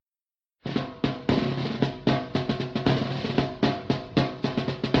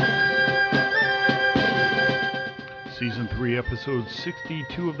3, episode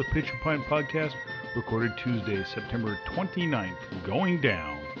 62 of the Pitch and Pine podcast, recorded Tuesday, September 29th. Going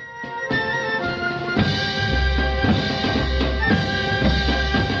down.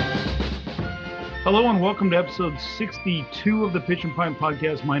 Hello and welcome to episode 62 of the Pitch and Pine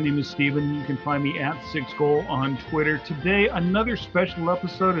podcast. My name is Steven. You can find me at 6goal on Twitter. Today, another special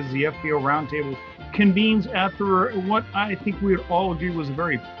episode as the FPL Roundtable convenes after what I think we would all agree was a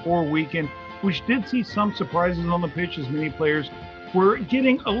very poor weekend, which did see some surprises on the pitch as many players were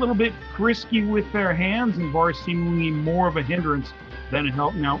getting a little bit frisky with their hands and VAR seemingly more of a hindrance than a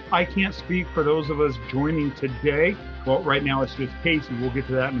help. Now, I can't speak for those of us joining today. Well, right now it's just Casey. We'll get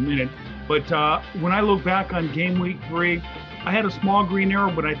to that in a minute. But when I look back on game week 3, I had a small green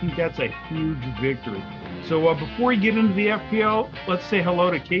arrow, but I think that's a huge victory. So before we get into the FPL, let's say hello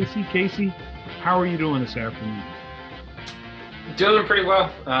to Casey. Casey, how are you doing this afternoon? Doing pretty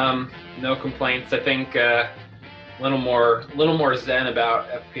well. No complaints. I think a little more zen about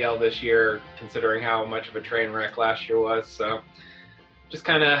FPL this year, considering how much of a train wreck last year was. So just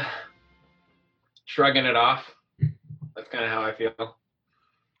kind of shrugging it off. That's kind of how I feel.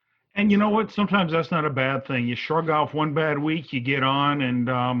 And you know what? Sometimes that's not a bad thing. You shrug off one bad week, you get on,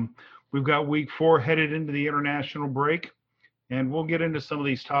 and we've got week 4 headed into the international break. And we'll get into some of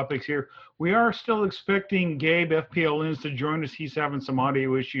these topics here. We are still expecting Gabe FPL Ins to join us. He's having some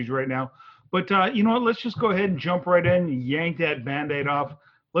audio issues right now. But you know what? Let's just go ahead and jump right in and yank that Band-Aid off.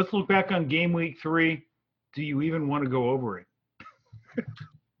 Let's look back on game week 3. Do you even want to go over it?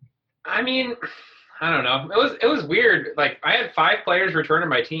 I mean, I don't know. It was weird. Like, I had 5 players return to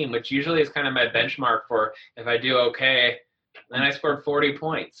my team, which usually is kind of my benchmark for if I do okay. Then I scored 40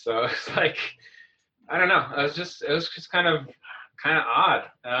 points. So it's like, I don't know. It was just kind of odd.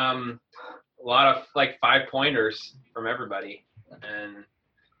 A lot of like 5-pointers from everybody, and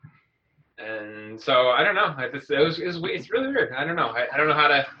so I don't know. It's really weird. I don't know. I don't know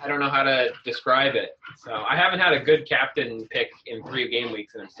how to describe it. So I haven't had a good captain pick in 3 game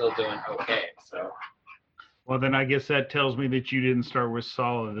weeks, and I'm still doing okay. So. Well, then I guess that tells me that you didn't start with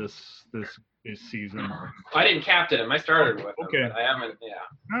Salah this season. I didn't captain him. I started with him. Okay. But I haven't. Yeah.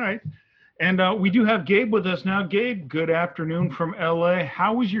 All right. And we do have Gabe with us now. Gabe, good afternoon from LA.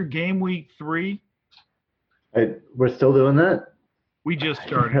 How was your game week 3? We're still doing that? We just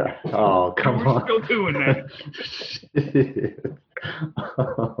started. Oh, come on. We're still doing that.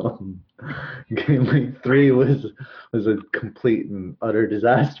 Game week 3 was a complete and utter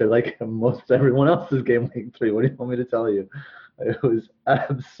disaster, like most everyone else's game week 3. What do you want me to tell you? It was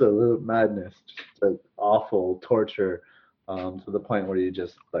absolute madness, just awful torture, to the point where you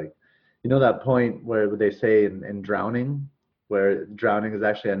just like, you know that point where they say in drowning, where drowning is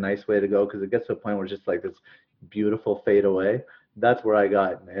actually a nice way to go because it gets to a point where it's just like this beautiful fade away. That's where I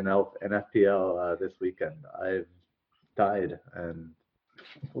got in FPL this weekend. I've died, and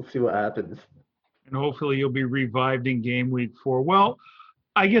we'll see what happens. And hopefully you'll be revived in game week 4. Well,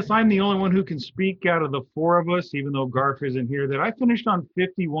 I guess I'm the only one who can speak out of the 4 of us, even though Garf isn't here, that I finished on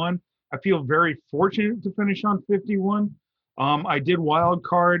 51. I feel very fortunate to finish on 51. I did wild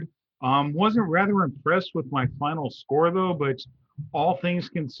card. Wasn't rather impressed with my final score though, but all things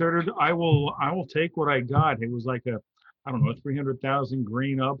considered, I will take what I got. It was like a 300,000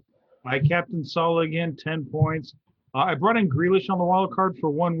 green up. I captained Salah again, 10 points. I brought in Grealish on the wild card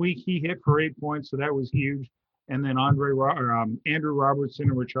for 1 week. He hit for 8 points, so that was huge. And then Andrew Robertson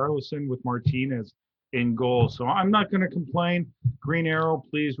and Richarlison with Martinez in goal. So I'm not going to complain. Green arrow,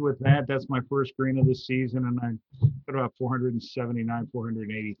 pleased with that. That's my first green of the season, and I put about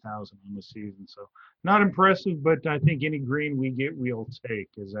 480,000 on the season. So not impressive, but I think any green we get, we'll take.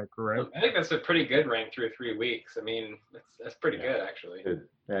 Is that correct? I think that's a pretty good rank through 3 weeks. I mean, that's pretty good, actually. Good.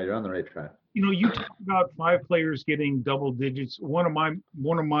 Yeah, you're on the right track. You know, you talk about 5 players getting double digits. One of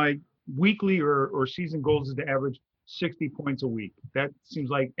my weekly or season goals is to average 60 points a week. That seems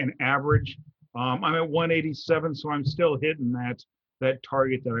like an average. I'm at 187, so I'm still hitting that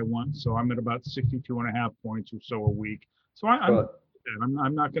target that I want. So I'm at about 62.5 points or so a week. So I'm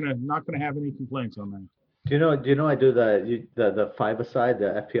not gonna have any complaints on that. Do you know I do the 5-a-side,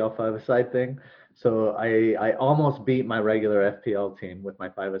 the FPL 5-a-side thing? So I almost beat my regular FPL team with my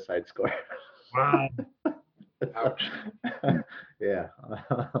 5-a-side score. Wow. Ouch. Yeah.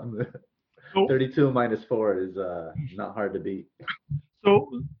 32 minus 4 is not hard to beat.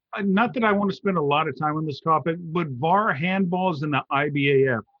 So not that I want to spend a lot of time on this topic, but VAR handballs in the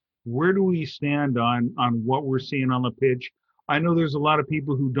IBAF, where do we stand on what we're seeing on the pitch? I know there's a lot of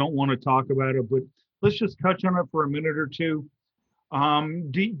people who don't want to talk about it, but let's just touch on it for a minute or two.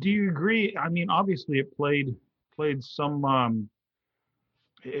 Do you agree? I mean, obviously it played some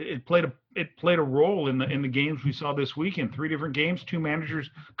it played a it played a role in the games we saw this weekend. 3 different games, 2 managers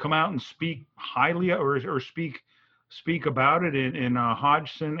come out and speak highly or speak about it in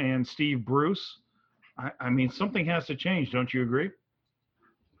Hodgson and Steve Bruce. I mean, something has to change. Don't you agree?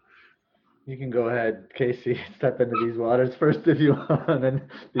 You can go ahead, Casey. Step into these waters first if you want, and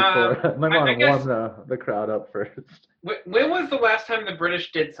before I might I want to guess warm the crowd up first. when was the last time the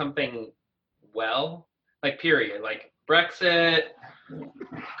British did something well? Like period. Like Brexit,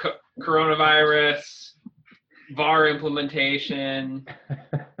 coronavirus, VAR implementation,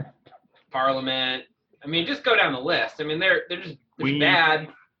 Parliament. I mean, just go down the list. I mean, they're just bad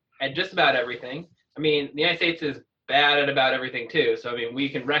at just about everything. I mean, the United States is bad at about everything too. So I mean, we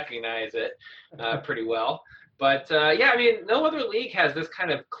can recognize it pretty well. But yeah, I mean, no other league has this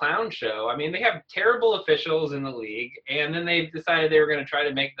kind of clown show. I mean, they have terrible officials in the league, and then they decided they were going to try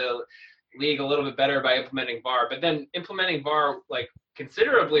to make the league a little bit better by implementing VAR. But then implementing VAR like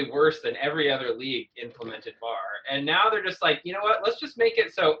considerably worse than every other league implemented VAR. And now they're just like, you know what? Let's just make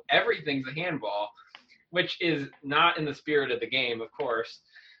it so everything's a handball, which is not in the spirit of the game, of course.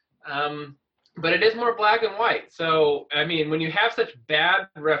 But it is more black and white. So, I mean, when you have such bad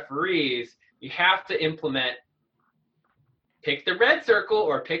referees, you have to implement pick the red circle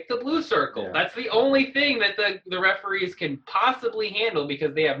or pick the blue circle. Yeah. That's the only thing that the referees can possibly handle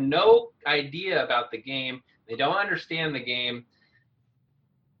because they have no idea about the game. They don't understand the game.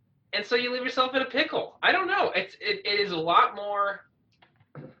 And so you leave yourself in a pickle. I don't know. It is a lot more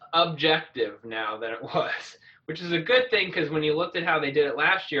objective now than it was, which is a good thing because when you looked at how they did it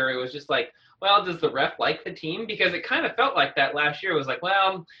last year, it was just like, well, does the ref like the team? Because it kind of felt like that last year. It was like,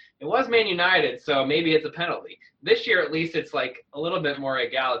 well, it was Man United, so maybe it's a penalty. This year, at least, it's like a little bit more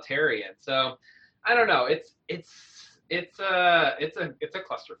egalitarian. So I don't know. It's a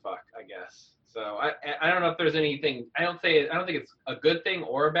clusterfuck, I guess. So I don't know if there's anything. I don't think it's a good thing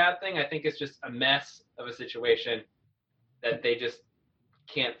or a bad thing. I think it's just a mess of a situation that they just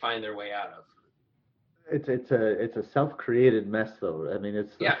can't find their way out of. It's a self-created mess though. I mean,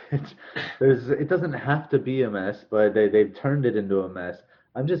 Yeah. it doesn't have to be a mess, but they've turned it into a mess.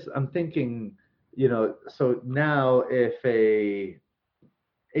 I'm thinking, so now if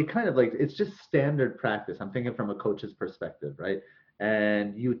it kind of like it's just standard practice. I'm thinking from a coach's perspective, right?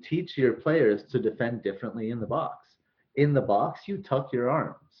 And you teach your players to defend differently in the box. In the box, you tuck your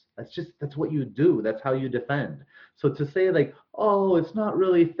arms. That's what you do. That's how you defend. So to say like, oh, it's not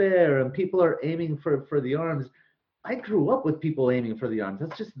really fair and people are aiming for the arms. I grew up with people aiming for the arms.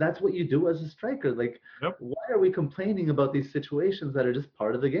 That's what you do as a striker. Like, Yep. Why are we complaining about these situations that are just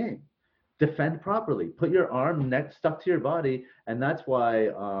part of the game? Defend properly. Put your arm neck stuck to your body, and that's why.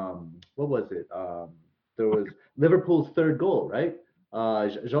 What was it? There was Liverpool's third goal, right?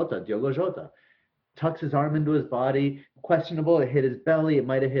 Diogo Jota tucks his arm into his body. Questionable. It hit his belly. It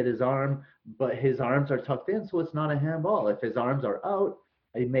might have hit his arm, but his arms are tucked in, so it's not a handball. If his arms are out,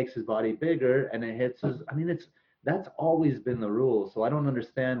 it makes his body bigger, and it hits his. I mean, that's always been the rule. So I don't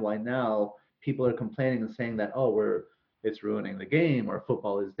understand why now people are complaining and saying that it's ruining the game or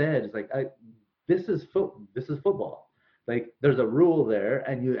football is dead. It's like this is football. Like there's a rule there,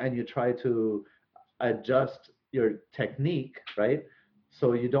 and you try to adjust your technique, right?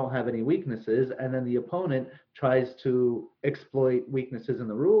 So you don't have any weaknesses, and then the opponent tries to exploit weaknesses in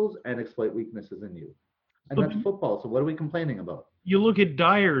the rules and exploit weaknesses in you. And But that's football. So what are we complaining about? you look at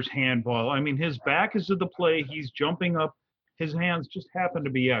Dyer's handball. I mean, his back is to the play. He's jumping up. His hands just happen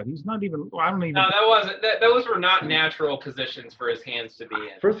to be out. He's not even. I don't even. No, that wasn't. Those were not natural positions for his hands to be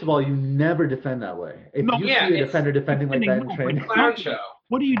in. First of all, you never defend that way. If No, you yeah, see a it's defender defending like that in no, training, Clown show.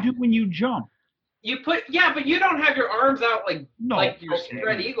 What do you do when you jump? But you don't have your arms out like you're okay.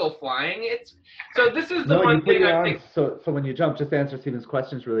 spread eagle flying. This is the no, you one put thing your I arms. think. So when you jump, just to answer Stephen's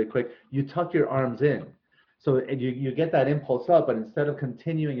questions really quick, you tuck your arms in. So you get that impulse up, but instead of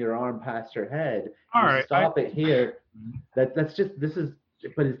continuing your arm past your head, All you right, stop it here. This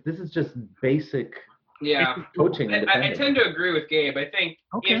is just basic Yeah, coaching and I defending. tend to agree with Gabe. I think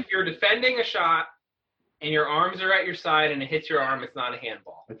Okay. if you're defending a shot and your arms are at your side and it hits your arm, it's not a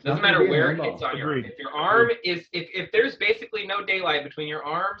handball. It's It doesn't not gonna matter be a where it handball. hits on your arm. Agreed. If your arm is, if there's basically no daylight between your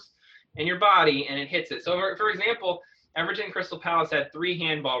arms and your body and it hits it. So for example, Everton Crystal Palace had 3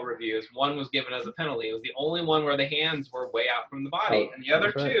 handball reviews. One was given as a penalty. It was the only one where the hands were way out from the body, and the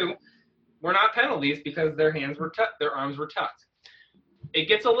other that's right. 2 were not penalties because their arms were tucked. It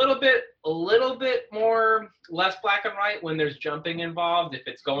gets a little bit more less black and white when there's jumping involved, if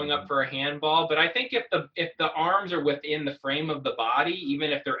it's going up for a handball. But I think if the arms are within the frame of the body,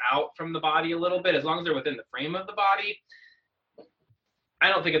 even if they're out from the body a little bit, as long as they're within the frame of the body, I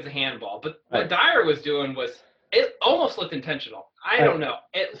don't think it's a handball. But what Right. Dyer was doing was It almost looked intentional. I don't know.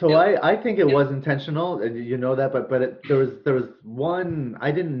 I think it was intentional, and you know that, but there was one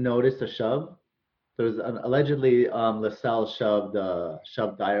I didn't notice a shove. There was allegedly Lascelles shoved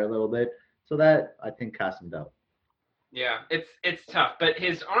Dyer a little bit, so that I think cast him down. Yeah, it's tough, but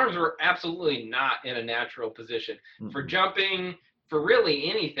his arms were absolutely not in a natural position for jumping, for really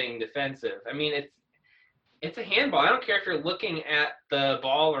anything defensive. I mean, it's a handball. I don't care if you're looking at the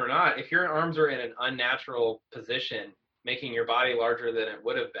ball or not. If your arms are in an unnatural position, making your body larger than it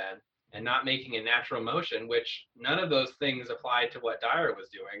would have been, and not making a natural motion, which none of those things applied to what Dyer was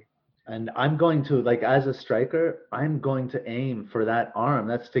doing. And I'm going to, like, as a striker, I'm going to aim for that arm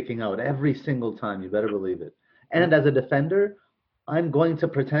that's sticking out every single time. You better believe it. And as a defender, I'm going to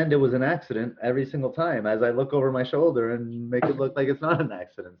pretend it was an accident every single time as I look over my shoulder and make it look like it's not an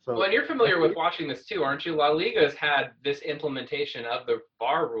accident. So, well, and you're familiar with watching this too, aren't you? La Liga's had this implementation of the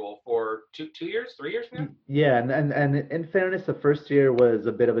VAR rule for 3 years now? Yeah, and in fairness, the first year was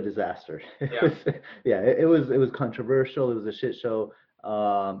a bit of a disaster. It was controversial. It was a shit show.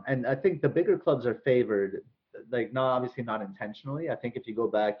 And I think the bigger clubs are favored, like obviously not intentionally. I think if you go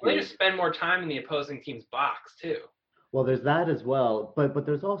back, they just spend more time in the opposing team's box too. Well, there's that as well, but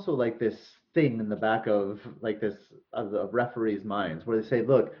there's also like this thing in the back of like this of the referees' minds where they say,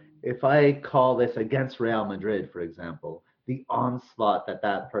 look, if I call this against Real Madrid, for example, the onslaught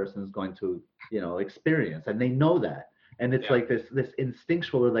that person is going to experience, and they know that, and it's like this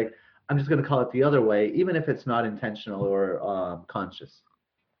instinctual, like, I'm just going to call it the other way, even if it's not intentional or conscious.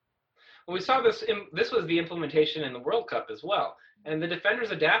 Well, we saw this. This was the implementation in the World Cup as well, and the defenders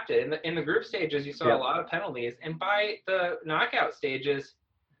adapted. In the group stages, you saw a lot of penalties, and by the knockout stages,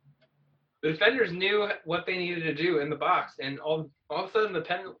 the defenders knew what they needed to do in the box, and all of a sudden the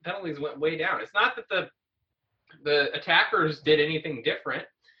penalties went way down. It's not that the attackers did anything different;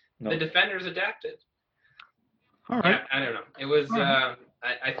 the defenders adapted. All right. Yeah, I don't know. It was.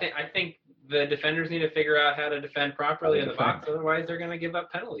 I think the defenders need to figure out how to defend properly in the box. Otherwise, they're going to give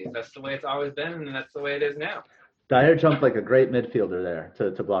up penalties. That's the way it's always been, and that's the way it is now. Dyer jumped like a great midfielder there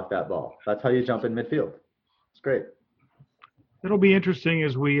to block that ball. That's how you jump in midfield. It's great. It'll be interesting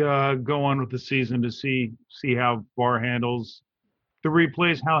as we go on with the season to see how VAR handles the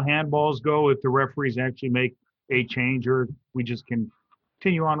replays, how handballs go, if the referees actually make a change, or we just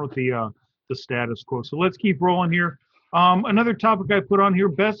continue on with the status quo. So let's keep rolling here. Another topic I put on here: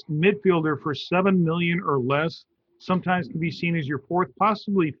 best midfielder for $7 million or less. Sometimes can be seen as your fourth,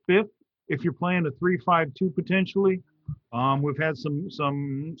 possibly fifth, if you're playing a 3-5-2 potentially. We've had some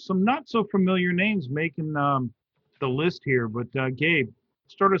not so familiar names making the list here, but Gabe,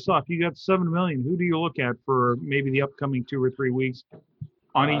 start us off. You got $7 million. Who do you look at for maybe the upcoming 2 or 3 weeks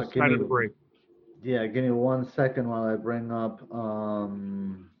on each side of the break? Yeah, give me 1 second while I bring up.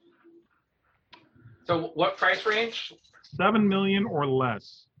 So what price range? 7 million or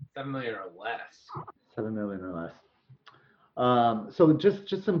less. 7 million or less. 7 million or less. So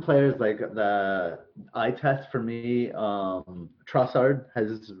just some players like the eye test for me. Trossard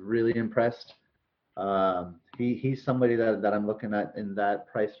has really impressed. He's somebody that I'm looking at in that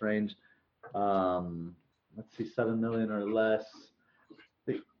price range. Let's see, 7 million or less.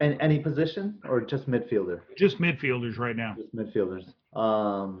 Any position or just midfielder? Just midfielders right now. Just midfielders.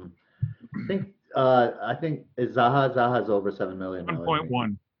 I think is Zaha's over 7 million.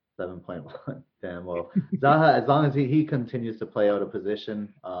 7.1. 7.1. Damn, well, Zaha, as long as he continues to play out of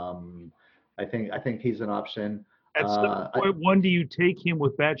position, I think he's an option. At 7.1, do you take him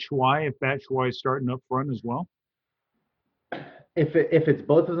with Batshuayi if Batshuayi is starting up front as well? If it's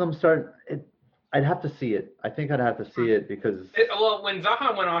both of them I'd have to see it. I think I'd have to see it because well, when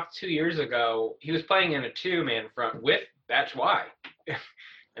Zaha went off 2 years ago, he was playing in a 2-man front with Batshuayi.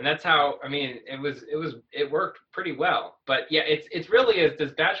 And that's how, I mean, it worked pretty well. But yeah, it's really is,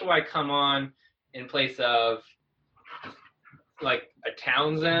 does Batshuayi come on in place of like a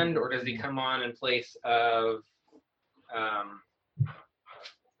Townsend, or does he come on in place of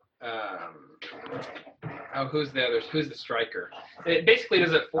who's the striker? It basically,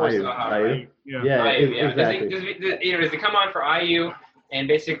 does it force Zaha? Right? Yeah, exactly. Does he come on for Ayew and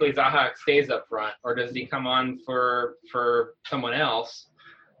basically Zaha stays up front, or does he come on for someone else?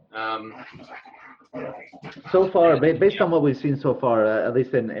 So far, based on what we've seen so far, at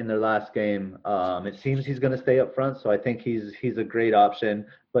least in their last game, it seems he's going to stay up front. So I think he's a great option.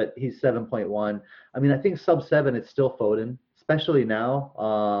 But he's 7.1. I mean, I think sub 7 it's still Foden, especially now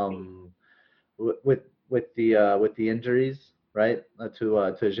with the injuries, right,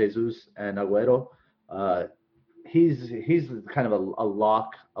 to Jesus and Agüero. He's kind of a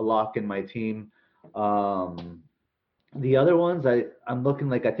lock in my team. The other ones I'm looking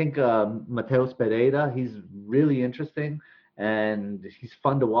like, I think Mateus Pereira, he's really interesting, and he's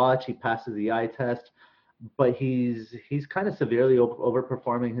fun to watch. He passes the eye test, but he's kind of severely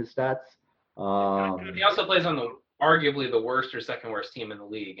overperforming his stats. He also plays on the arguably the worst or second worst team in the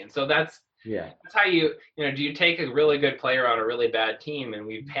league, and so that's Yeah. how do you take a really good player on a really bad team, and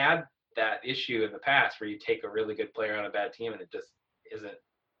we've had that issue in the past where you take a really good player on a bad team and it just isn't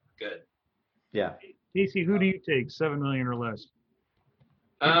good. Yeah. Casey, who do you take? 7 million or less?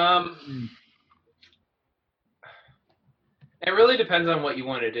 It really depends on what you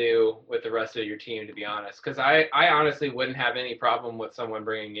want to do with the rest of your team, to be honest. Because I honestly wouldn't have any problem with someone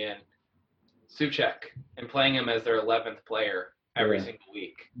bringing in Suchek and playing him as their 11th player every single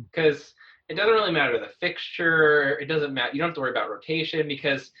week. Because it doesn't really matter the fixture. It doesn't matter. You don't have to worry about rotation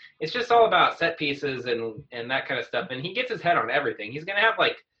because it's just all about set pieces and that kind of stuff. And he gets his head on everything. He's going to have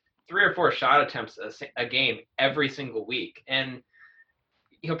like 3 or 4 shot attempts a game every single week. And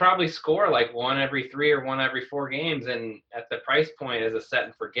he'll probably score like 1 every 3 or 1 every 4 games. And at the price point as a set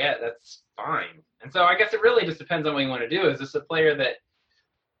and forget, that's fine. And so I guess it really just depends on what you want to do. Is this a player that,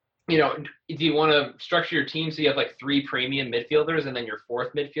 do you want to structure your team so you have like 3 premium midfielders and then your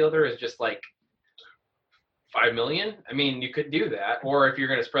 4th midfielder is just like 5 million? I mean, you could do that. Or if you're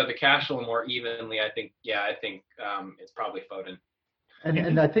going to spread the cash a little more evenly, I think it's probably Foden.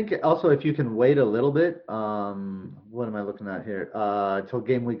 And I think also if you can wait a little bit, what am I looking at here? Till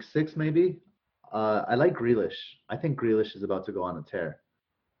game week 6 maybe. I like Grealish. I think Grealish is about to go on a tear.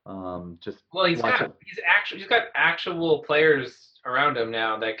 He's got actual players around him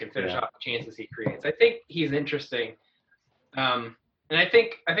now that can finish off the chances he creates. I think he's interesting. And I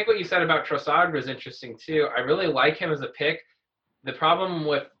think what you said about Trossard was interesting too. I really like him as a pick. The problem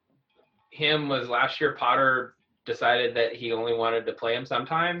with him was last year Potter decided that he only wanted to play him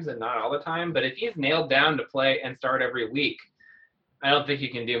sometimes and not all the time. But if he's nailed down to play and start every week, I don't think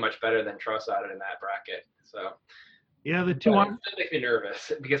you can do much better than Trossard in that bracket. So yeah, the two I'm makes me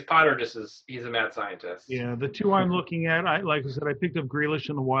nervous because Potter he's a mad scientist. Yeah, the 2 I'm looking at, like I said, I picked up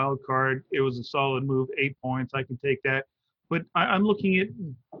Grealish in the wild card. It was a solid move, 8 points. I can take that. But I'm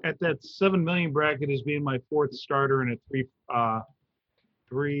looking at that 7 million bracket as being my 4th starter in a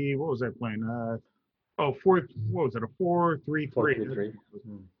 3. What was I playing? Fourth. What was it? A 4-3-3. 4-3-3.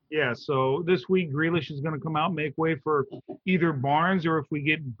 Yeah. So this week Grealish is going to come out, make way for either Barnes, or if we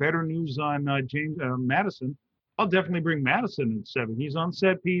get better news on James Madison, I'll definitely bring Madison at 7. He's on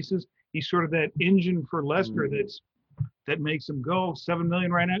set pieces. He's sort of that engine for Leicester that makes him go. 7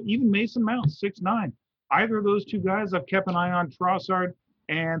 million right now. Even Mason Mount, 6'9". Either of those 2 guys, I've kept an eye on. Trossard,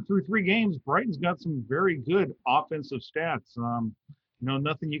 and through 3 games, Brighton's got some very good offensive stats.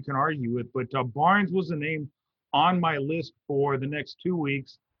 Nothing you can argue with. But Barnes was a name on my list for the next 2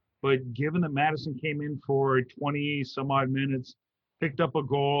 weeks. But given that Madison came in for 20 some odd minutes, picked up a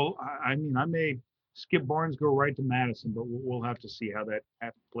goal, I may skip Barnes, go right to Madison, but we'll have to see how that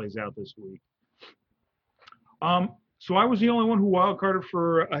plays out this week. So I was the only one who wildcarded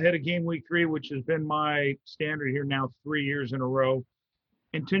for ahead of game week 3, which has been my standard here now 3 years in a row.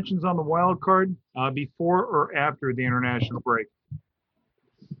 Intentions on the wild card before or after the international break?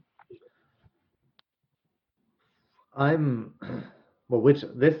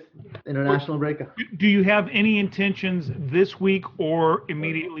 This international break? Do you have any intentions this week or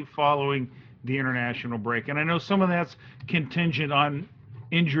immediately following the international break? And I know some of that's contingent on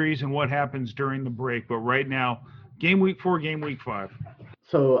injuries and what happens during the break, but right now, game week 4, game week 5.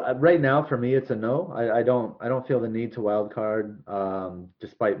 So right now for me, it's a no. I don't feel the need to wild card,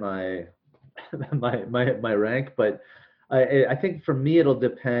 despite my my rank. But I think for me, it'll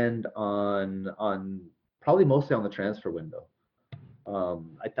depend on probably mostly on the transfer window.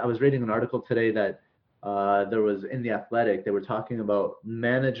 I was reading an article today that there was in The Athletic, they were talking about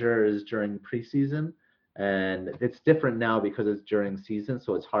managers during preseason, and it's different now because it's during season,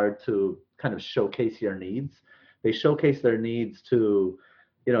 so it's hard to kind of showcase your needs. They showcase their needs to,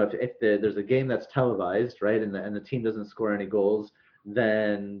 if there's a game that's televised, right, and the team doesn't score any goals,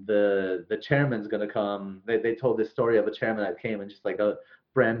 then the chairman's going to come. They told this story of a chairman that came and just like a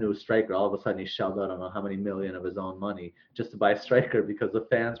brand new striker, all of a sudden he shelled out I don't know how many million of his own money just to buy a striker because the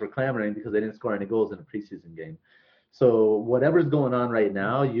fans were clamoring because they didn't score any goals in a preseason game. So whatever's going on right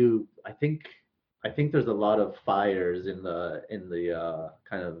now, I think there's a lot of fires in the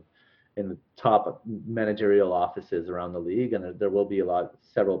kind of in the top managerial offices around the league, and there will be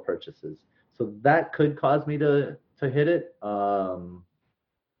several purchases. So that could cause me to hit it, but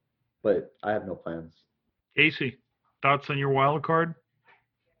I have no plans. Casey, thoughts on your wild card?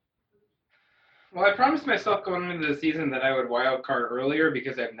 Well, I promised myself going into the season that I would wild card earlier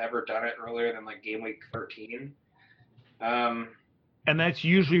because I've never done it earlier than like game week 13. And that's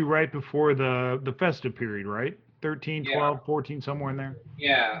usually right before the festive period, right? 13, Yeah, 12, 14, somewhere in there.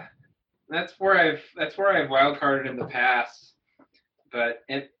 yeah. That's where I've wild carded in the past. But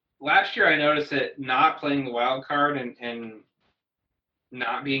last year I noticed that not playing the wild card and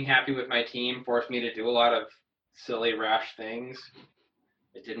not being happy with my team forced me to do a lot of silly, rash things.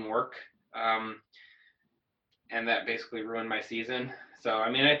 It didn't work. Um, and that basically ruined my season. So, I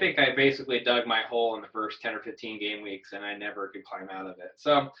mean, I think I basically dug my hole in the first 10 or 15 game weeks and I never could climb out of it.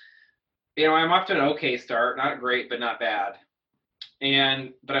 So, I'm off to an okay start, not great, but not bad.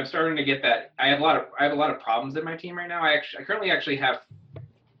 But I'm starting to get that. I have a lot of problems in my team right now. I currently actually have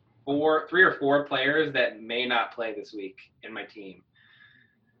 3 or 4 players that may not play this week in my team.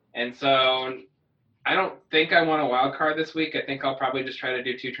 And so I don't think I want a wild card this week. I think I'll probably just try to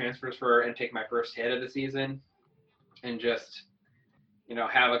do 2 transfers and take my first hit of the season and just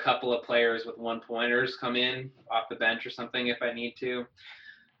have a couple of players with 1-pointers come in off the bench or something if I need to,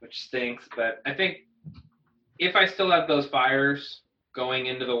 which stinks. But I think if I still have those fires going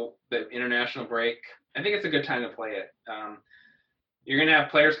into the international break, I think it's a good time to play it. You're going to have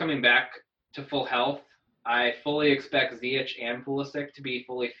players coming back to full health. I fully expect Ziyech and Pulisic to be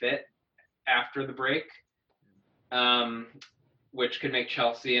fully fit after the break, which could make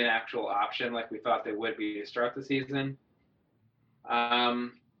Chelsea an actual option like we thought they would be to start the season.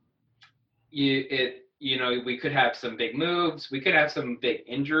 We could have some big moves. We could have some big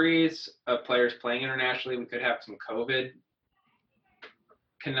injuries of players playing internationally. We could have some COVID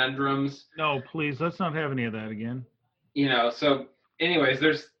conundrums. No, please, let's not have any of that again. So anyways,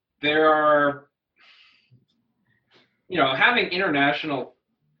 there are, having international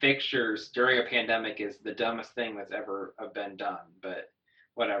fixtures during a pandemic is the dumbest thing that's ever been done, but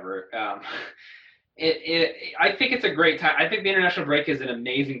whatever. I think it's a great time. I think the international break is an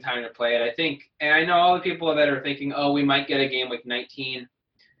amazing time to play it. And I know all the people that are thinking, oh, we might get a game week 19.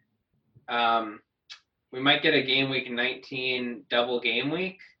 We might get a game week 19 double game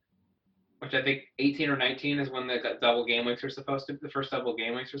week, which I think 18 or 19 is when the double game weeks are supposed to. The first double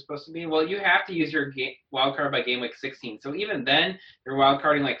game weeks are supposed to be. Well, you have to use your wild card by game week 16. So even then, you're wild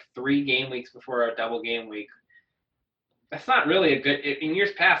carding like 3 game weeks before a double game week. That's not really a good. In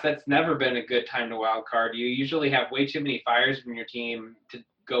years past, that's never been a good time to wild card. You usually have way too many fires from your team to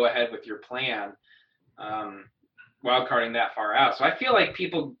go ahead with your plan, wild carding that far out. So I feel like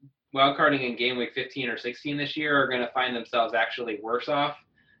people wild carding in game week 15 or 16 this year are going to find themselves actually worse off.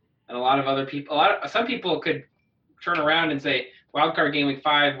 And some people could turn around and say wild card game week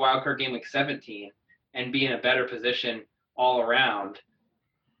 5, wild card game week 17, and be in a better position all around.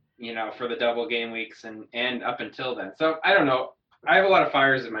 For the double game weeks and up until then. So I don't know. I have a lot of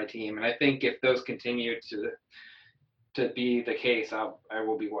fires in my team, and I think if those continue to be the case, I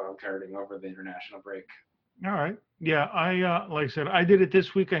will be wild carding over the international break. All right. Yeah, like I said, I did it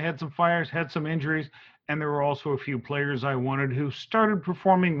this week. I had some fires, had some injuries, and there were also a few players I wanted who started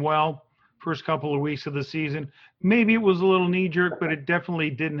performing well first couple of weeks of the season. Maybe it was a little knee-jerk, but it definitely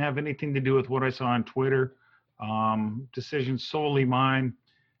didn't have anything to do with what I saw on Twitter. Decision solely mine.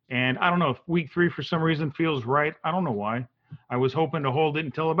 And I don't know if week 3 for some reason feels right. I don't know why. I was hoping to hold it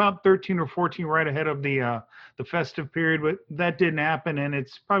until about 13 or 14 right ahead of the festive period, but that didn't happen. And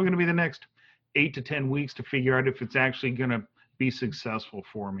it's probably going to be the next 8 to 10 weeks to figure out if it's actually going to be successful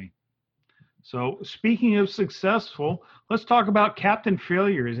for me. So speaking of successful, let's talk about captain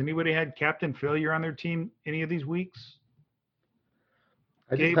failure. Has anybody had captain failure on their team any of these weeks?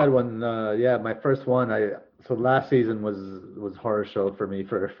 I just had one. My first one. So last season was horror show for me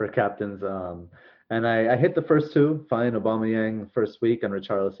for captains. And I hit the first 2 fine. Aubameyang first week and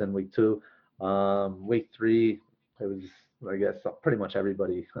Richarlison week 2. Week 3, it was, I guess, pretty much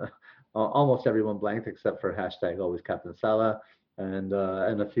everybody, almost everyone blanked except for #always Captain Salah and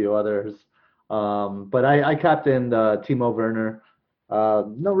a few others. But I captained Timo Werner.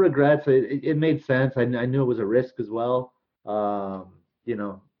 No regrets. It made sense. I knew it was a risk as well.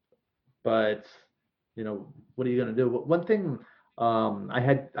 But what are you going to do? One thing I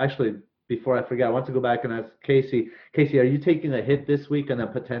had actually, before I forget, I want to go back and ask Casey. Casey, are you taking a hit this week and then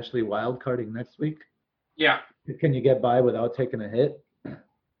potentially wild carding next week? Yeah. Can you get by without taking a hit?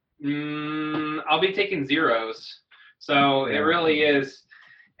 I'll be taking zeros. So yeah. It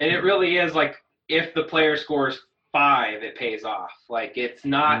really is like if the player scores 5, it pays off. Like it's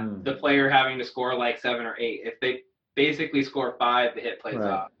not the player having to score like 7 or 8. If they basically score 5, the hit plays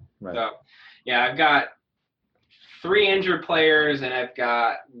off. Right. So yeah, I've got 3 injured players and I've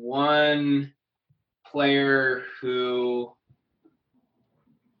got 1 player who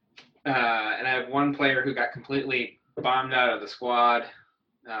and I have 1 player who got completely bombed out of the squad.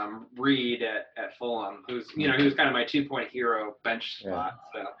 Reed at Fulham, who's he was kind of my 2-point hero bench spot.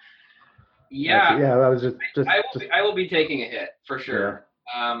 So yeah, Yeah, I was I will be taking a hit for sure.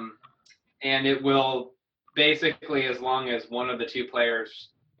 Yeah. And it will basically, as long as one of the two players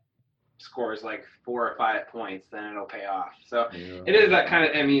scores like 4 or 5 points, then it'll pay off. So it is that kind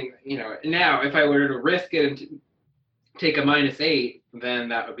of. I mean, now if I were to risk it and take a -8, then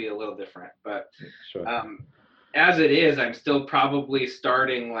that would be a little different. But sure. As it is, I'm still probably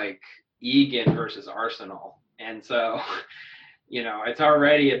starting like Egan versus Arsenal, and so it's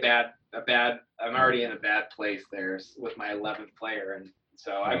already a bad. I'm already in a bad place there with my 11th player, and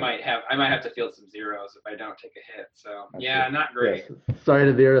so I might have to feel some zeros if I don't take a hit. So yeah, not great. Yes. Sorry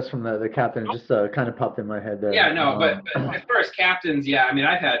to veer us from the captain. It just kind of popped in my head there. Yeah, no, but as far as captains, yeah, I mean,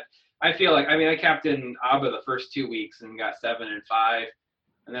 I captained Abba the first 2 weeks and got 7 and 5,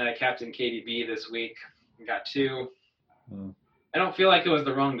 and then I captained KDB this week and got 2. I don't feel like it was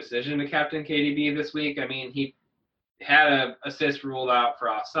the wrong decision to captain KDB this week. I mean, he had an assist ruled out for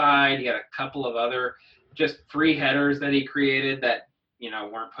offside. He had a couple of other just free headers that he created that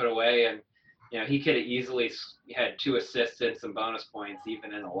weren't put away, and he could have easily had 2 assists and some bonus points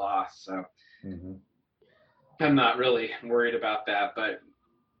even in a loss. So I'm not really worried about that. But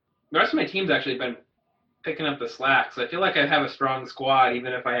the rest of my team's actually been picking up the slack, so I feel like I have a strong squad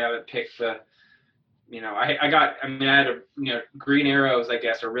even if I haven't picked the. I had Green Arrows, I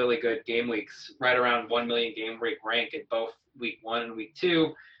guess, are really good game weeks, right around 1 million game week rank in both week 1 and week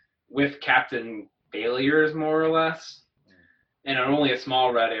 2, with captain failures more or less, and only a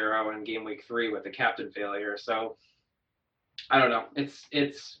small red arrow in game week 3 with the captain failure. So I don't know.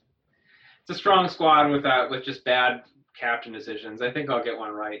 It's a strong squad with just bad captain decisions. I think I'll get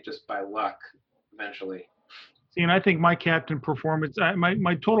one right just by luck eventually. See, and I think my captain performance,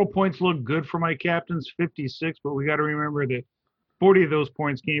 my total points look good for my captains, 56, but we got to remember that 40 of those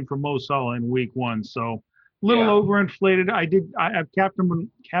points came from Mo Salah in week 1. So a little overinflated. I've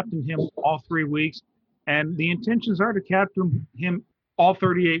captained him all 3 weeks, and the intentions are to captain him all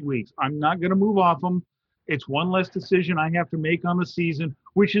 38 weeks. I'm not going to move off him. It's one less decision I have to make on the season,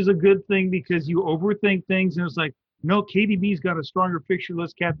 which is a good thing because you overthink things, and it's like, no, KDB's got a stronger fixture.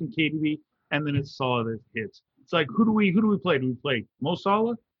 Let's captain KDB, and then it's Salah that hits. It's like, who do we play? Do we play Mo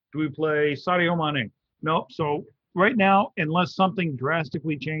Salah? Do we play Sadio Mane? No. So right now, unless something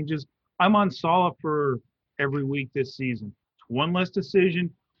drastically changes, I'm on Salah for every week this season. It's one less decision.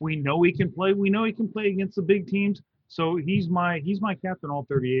 We know he can play. We know he can play against the big teams. So he's my captain all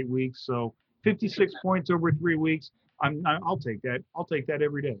 38 weeks. So 56 points over 3 weeks. I'll take that. I'll take that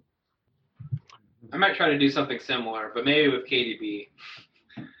every day. I might try to do something similar, but maybe with KDB.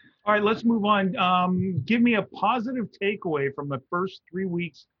 All right, let's move on. Give me a positive takeaway from the first 3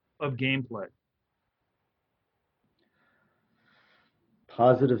 weeks of gameplay.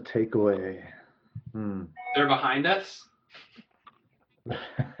 Positive takeaway. They're behind us?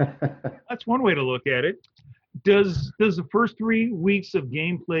 That's one way to look at it. Does the first 3 weeks of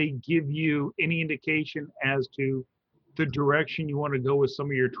gameplay give you any indication as to the direction you want to go with some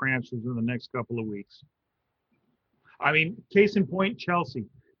of your transfers in the next couple of weeks? I mean, case in point, Chelsea.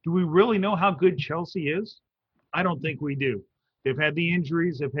 Do we really know how good Chelsea is? I don't think we do. They've had the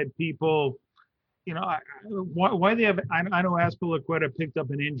injuries. They've had people, why they have, I know Azpilicueta picked up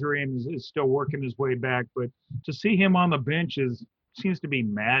an injury and is still working his way back, but to see him on the bench seems to be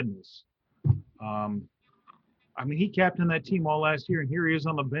madness. I mean, he captained that team all last year, and here he is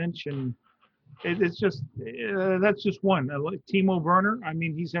on the bench, and it's just that's just one. Timo Werner, I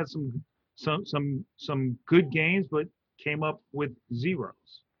mean, he's had some good games, but came up with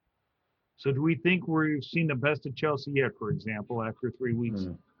zeros. So do we think we've seen the best of Chelsea yet, for example, after 3 weeks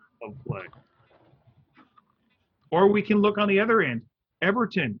of play? Or we can look on the other end.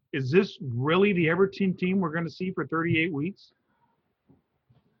 Everton, is this really the Everton team we're going to see for 38 weeks?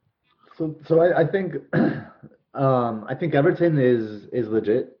 So I think Everton is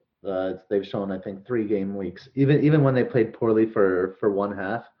legit. They've shown, I think, 3 game weeks. Even when they played poorly for one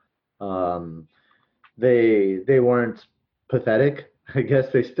half, they weren't pathetic. I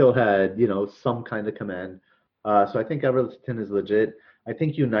guess they still had, some kind of command. So I think Everton is legit. I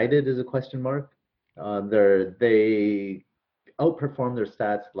think United is a question mark. They outperformed their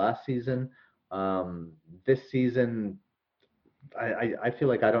stats last season. This season, I feel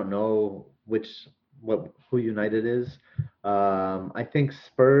like I don't know who United is. I think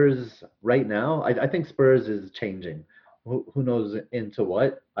Spurs right now. I think Spurs is changing. Who knows into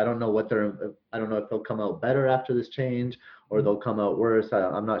what? I don't know I don't know if they'll come out better after this change or they'll come out worse.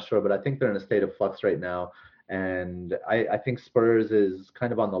 I'm not sure, but I think they're in a state of flux right now. And I think Spurs is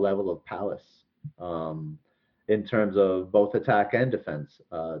kind of on the level of Palace. in terms of both attack and defense.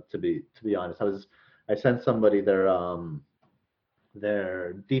 To be honest, I sent somebody their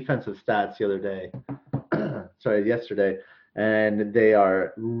defensive stats the other day, sorry, yesterday, and they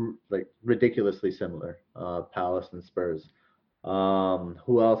are like ridiculously similar. Palace and Spurs.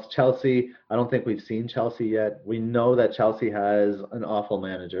 Who else? Chelsea. I don't think we've seen Chelsea yet. We know that Chelsea has an awful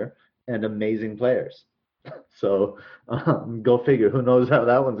manager and amazing players. So go figure. Who knows how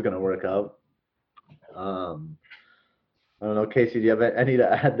that one's going to work out? I don't know, Casey. Do you have any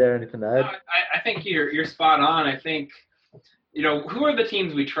to add there? Anything to add? I think you're spot on. I think, who are the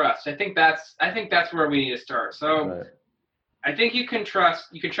teams we trust? I think that's where we need to start. So Right. I think you can trust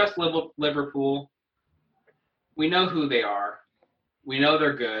Liverpool. We know who they are. We know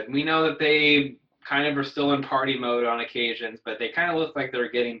they're good. We know that they kind of are still in party mode on occasions, but they kind of look like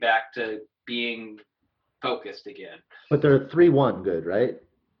they're getting back to being focused again. But they're 3-1 good, right?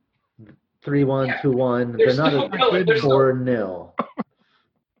 3-1, Yeah. 2-1. They're They're not still a good. They're still- 4-0.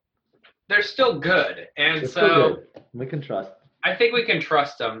 They're still good, and They're so still good. We can trust. I think we can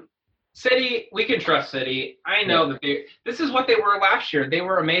trust them. City, we can trust City. I know that this is what they were last year. They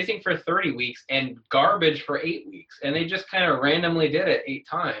were amazing for 30 weeks and garbage for 8 weeks, and they just kind of randomly did it 8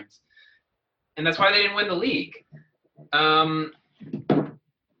 times, and that's why they didn't win the league.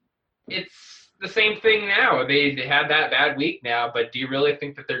 It's the same thing now. They had that bad week now, but do you really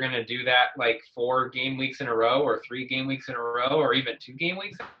think that they're going to do that like 4 game weeks in a row or 3 game weeks in a row or even 2 game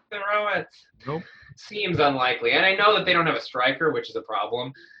weeks in a row? It Nope. seems unlikely. And I know that they don't have a striker, which is a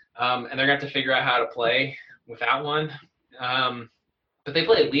problem, and they're going to have to figure out how to play without one. But they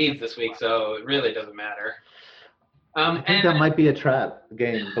play Leeds this week, so it really doesn't matter. I think that might be a trap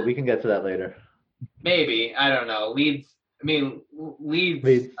game, but we can get to that later. Maybe. I don't know. Leeds are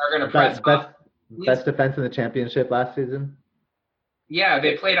going to press up. Best defense in the championship last season. Yeah,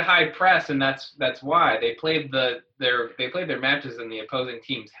 they played a high press, and that's why they played their matches in the opposing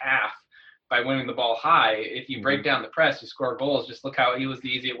team's half by winning the ball high. If you break down the press, you score goals. Just look how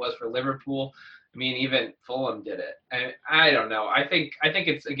easy it was for Liverpool. I mean, even Fulham did it. And I don't know. I think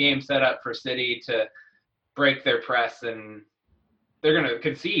it's a game set up for City to break their press, and they're going to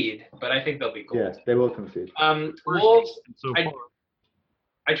concede, but I think they'll be goals. Yeah, they will concede. Wolves. So I- far.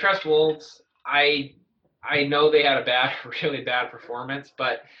 I trust Wolves. I know they had a really bad performance,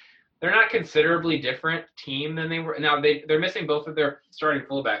 but they're not considerably different team than they were. Now they're missing both of their starting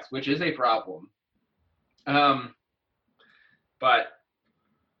fullbacks, which is a problem. But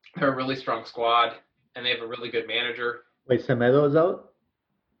they're a really strong squad, and they have a really good manager. Wait, Semedo is out?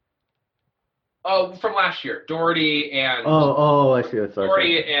 Oh, from last year, Doherty and I see. Sorry.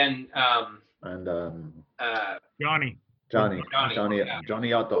 Doherty and Johnny. Johnny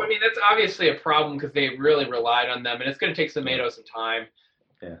Otto. I mean, that's obviously a problem because they really relied on them, and it's going to take Semedo some time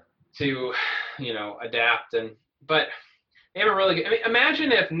to, adapt. But they have a really good. I mean,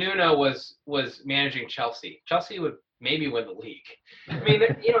 imagine if Nuno was managing Chelsea. Chelsea would maybe win the league. I mean, they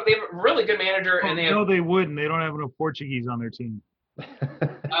have a really good manager, and they have. No, they wouldn't. They don't have enough Portuguese on their team.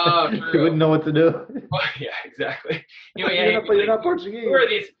 Oh, You true. wouldn't know what to do. Well, yeah, exactly. You're not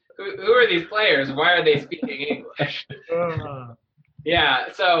Portuguese. Who are these players? Why are they speaking English?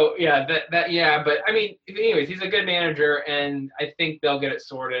 Yeah. So but I mean, anyways, he's a good manager, and I think they'll get it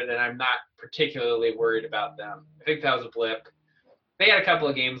sorted. And I'm not particularly worried about them. I think that was a blip. They had a couple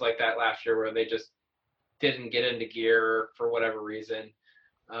of games like that last year where they just didn't get into gear for whatever reason.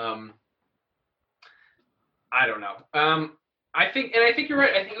 I don't know. I think you're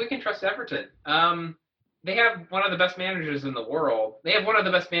right. I think we can trust Everton. They have one of the best managers in the world. They have one of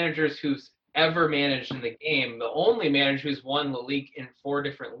the best managers who's ever managed in the game. The only manager who's won the league in 4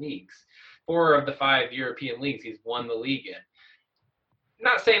 different leagues. 4 of the 5 European leagues he's won the league in.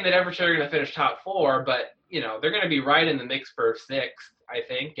 Not saying that Everton are going to finish top 4, but they're going to be right in the mix for 6th, I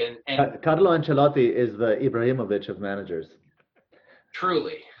think. And Carlo Ancelotti is the Ibrahimovic of managers.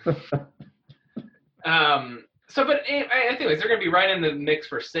 Truly. But anyways, they're going to be right in the mix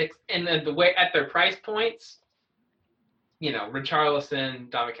for 6th, and the way at their price points, Richarlison,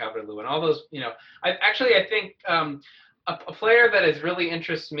 Dominic Calvert-Lewin, all those, I think a player that has really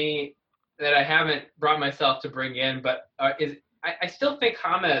interests me that I haven't brought myself to bring in, but I still think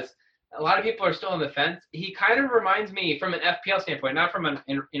James. A lot of people are still on the fence. He kind of reminds me from an FPL standpoint, not from an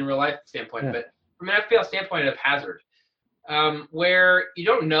in real life standpoint, but from an FPL standpoint of Hazard, where you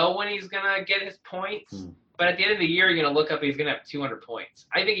don't know when he's gonna get his points. But at the end of the year, you're going to look up, he's going to have 200 points.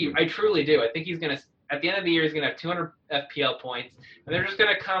 I truly do. I think he's going to, at the end of the year, he's going to have 200 FPL points, and they're just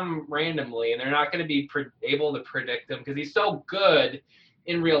going to come randomly, and they're not going to be able to predict him because he's so good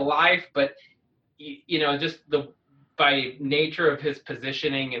in real life, but, just by nature of his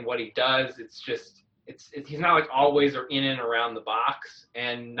positioning and what he does, it's he's not like always or in and around the box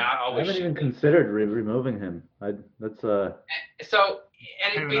and not I always. haven't even considered removing him. That's So,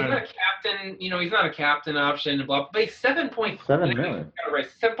 but he's not a captain. He's not a captain option. Blah. But he's 7 million. Right,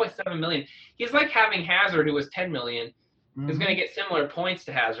 7.7 million. He's like having Hazard, who was 10 million. Who's going to get similar points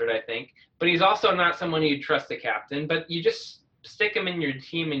to Hazard, I think. But he's also not someone you trust to captain. But you just stick him in your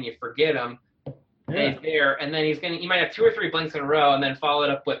team and you forget him. And he's there, and then you might have 2 or 3 blanks in a row, and then follow it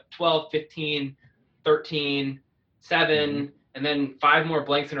up with 12, 15, 13, 7, and then 5 more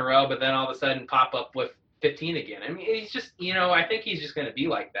blanks in a row, but then all of a sudden pop up with 15 again. I mean, he's just, I think he's just going to be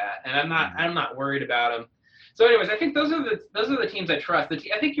like that, and I'm not worried about him. So, anyways, I think those are the teams I trust.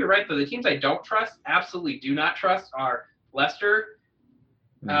 I think you're right though. The teams I don't trust, absolutely do not trust, are Leicester.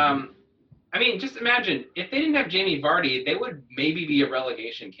 I mean, just imagine if they didn't have Jamie Vardy, they would maybe be a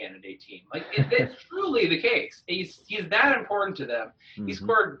relegation candidate team. Like, it's truly the case. He's that important to them. He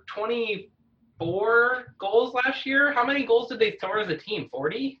scored 24 goals last year. How many goals did they score as a team?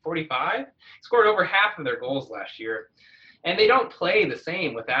 40? 45? He scored over half of their goals last year. And they don't play the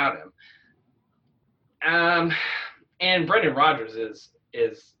same without him. And Brendan Rodgers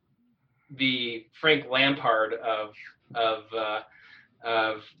is the Frank Lampard of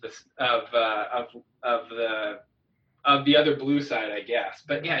the other blue side, I guess.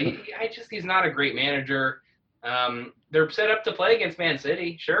 But yeah, he's not a great manager. They're set up to play against Man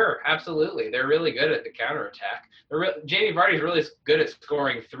City. Sure, absolutely. They're really good at the counterattack. Jamie Vardy's really good at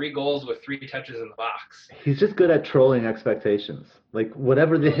scoring 3 goals with 3 touches in the box. He's just good at trolling expectations. Like,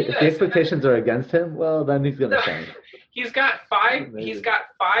 whatever if the expectations are against him, well, then he's gonna shine. He's got 5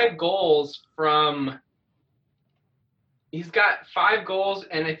 goals from. He's got 5 goals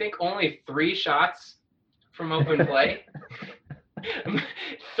and I think only 3 shots from open play.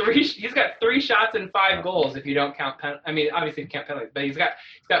 He's got 3 shots and 5 goals if you don't count obviously you count penalties, but he's got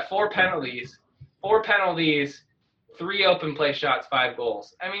 4 penalties, 3 open play shots, 5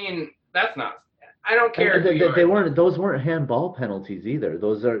 goals. I mean, that's not. I don't care. Those weren't handball penalties either. They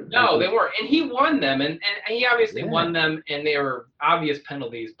weren't, and he won them, and he obviously won them, and they were obvious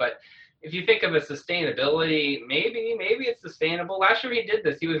penalties, but. If you think of a sustainability, maybe it's sustainable. Last year he did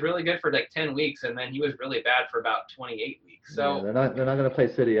this. He was really good for like 10 weeks, and then he was really bad for about 28 weeks. So they're not going to play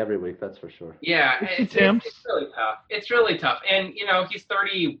City every week, that's for sure. Yeah, it's really tough. It's really tough. And he's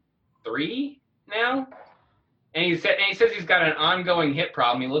 33 now, and he says he's got an ongoing hip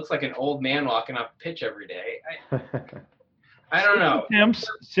problem. He looks like an old man walking off the pitch every day. I don't know.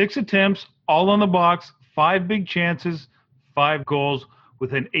 6 attempts, all on the box, 5 big chances, 5 goals.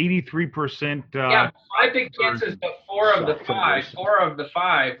 With an 83%. 5 big chances, but 4 of the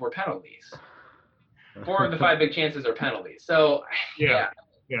 5 were penalties. 4 of the 5 big chances are penalties. So yeah.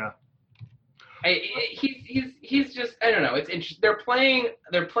 He's just, I don't know. It's interesting. They're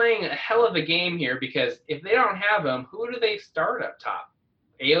playing a hell of a game here because if they don't have him, who do they start up top?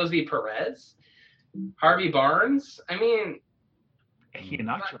 Ayoze Perez, Harvey Barnes. I mean,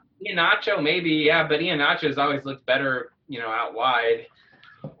 Iheanacho maybe, yeah, but Iheanacho's always looked better, out wide.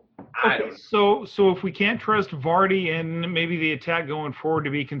 Okay, so if we can't trust Vardy and maybe the attack going forward to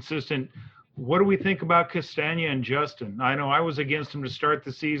be consistent, what do we think about Castagna and Justin? I know I was against him to start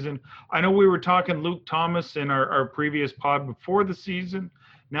the season. I know we were talking Luke Thomas in our previous pod before the season.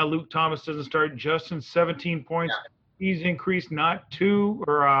 Now Luke Thomas doesn't start. Justin, 17 points. Yeah. He's increased not 2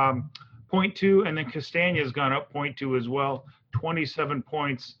 or 0.2, and then Castagna's gone up 0.2 as well, 27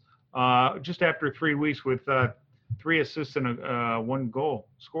 points just after 3 weeks with 3 assists and 1 goal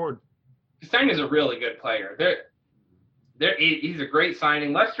scored. Castagna's a really good player. He's a great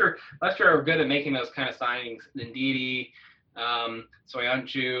signing. Leicester are good at making those kind of signings. Ndidi,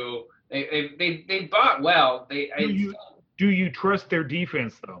 Soyuncu, they bought well. Do you trust their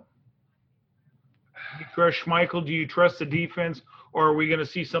defense though? Do you trust Schmeichel? Do you trust the defense? Or are we going to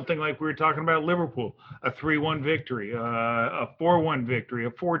see something like we were talking about Liverpool, a 3-1 victory, a 4-1 victory,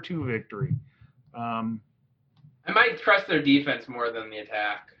 a 4-2 victory? I might trust their defense more than the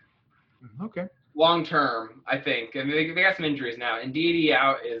attack. Okay. Long term, I think. I mean, they got some injuries now. Ndidi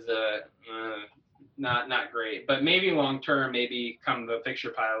out is not great, but maybe long term, maybe come the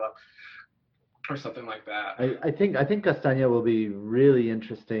fixture pile up or something like that. I think Castagna will be really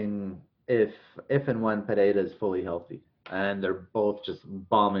interesting if and when Pereira is fully healthy and they're both just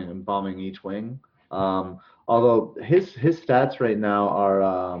bombing each wing. Although his stats right now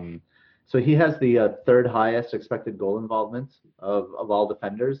are. So he has the 3rd highest expected goal involvement of all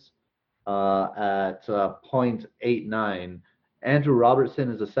defenders at 0.89. Andrew Robertson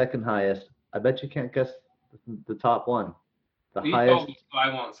is the 2nd highest. I bet you can't guess the top one. The highest. Told me, so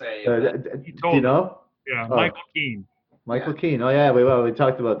I won't say. Do you know? Yeah, Michael Keane. Michael Keane. Oh yeah, we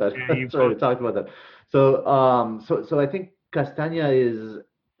talked about that. Yeah, Sorry, we talked about that. So I think Castagna is.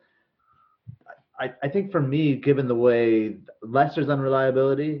 I think for me, given the way Leicester's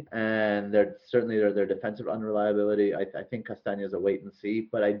unreliability and their defensive unreliability, I think Castagna is a wait and see.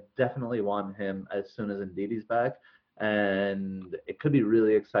 But I definitely want him as soon as Ndidi's back, and it could be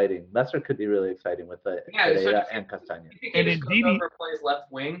really exciting. Leicester could be really exciting with Yeah, Pereira and Castagna. you think And he just goes Ndidi, over and plays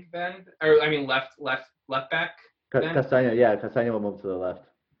left wing then, or I mean left back then? Castagna will move to the left.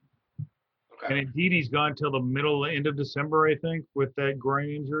 Okay. and Ndidi's gone till the end of December, I think, with that groin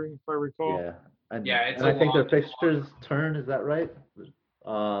injury, if I recall. Yeah, and Yeah, it's and I think their long. fixtures turn. Is that right?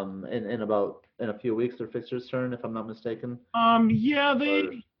 In a few weeks, their fixtures turn, if I'm not mistaken. Yeah,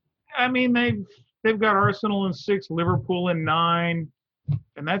 Or, I mean, they've got Arsenal in 6, Liverpool in 9,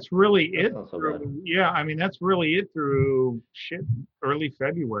 and that's really That's it not so through. bad. Yeah, I mean, that's really it through early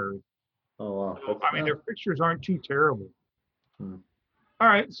February. oh wow, So, I mean, their fixtures aren't too terrible. Hmm. All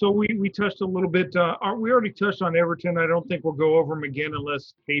right, so we touched a little bit. We already touched on Everton. I don't think we'll go over them again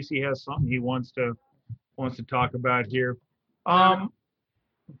unless Casey has something he wants to talk about here.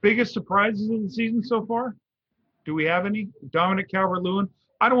 Biggest surprises of the season so far? Do we have any? Dominic Calvert-Lewin.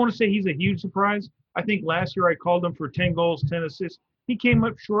 I don't want to say he's a huge surprise. I think last year I called him for 10 goals, 10 assists. He came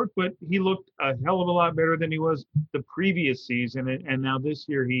up short, but he looked a hell of a lot better than he was the previous season. And now this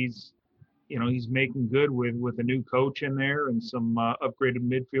year he's making good with a new coach in there and some upgraded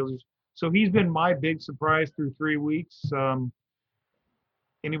midfielders. So he's been my big surprise through 3 weeks.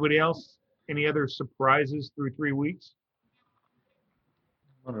 Anybody else? Any other surprises through 3 weeks?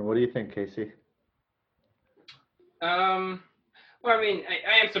 What do you think, Casey? Well, I mean,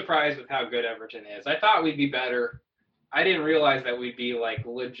 I am surprised with how good Everton is. I thought we'd be better. I didn't realize that we'd be like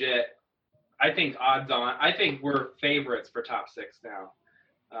legit. I think odds on. I think we're favorites for top 6 now,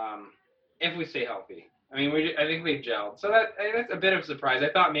 if we stay healthy. I mean, I think we've gelled. So that's a bit of a surprise.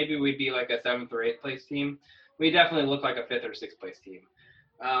 I thought maybe we'd be like a 7th or 8th place team. We definitely look like a 5th or 6th place team.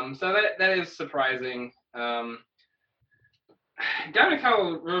 So that is surprising. Dominic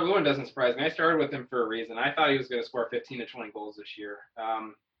Calvert-Lewin doesn't surprise me. I started with him for a reason. I thought he was going to score 15 to 20 goals this year.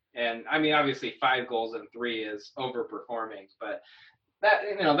 And I mean, obviously 5 goals and 3 is overperforming, but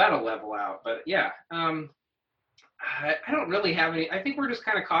that'll level out. But yeah, I don't really have any. I think we're just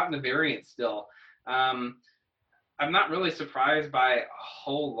kind of caught in the variance still. I'm not really surprised by a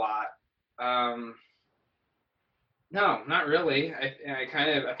whole lot. No, not really. I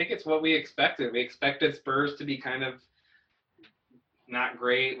think it's what we expected. We expected Spurs to be kind of not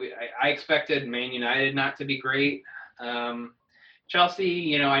great. I expected Man United not to be great.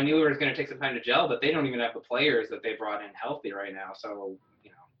 Chelsea, I knew it was going to take some time to gel, but they don't even have the players that they brought in healthy right now. So,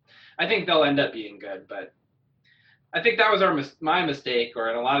 I think they'll end up being good. But I think that was my mistake, or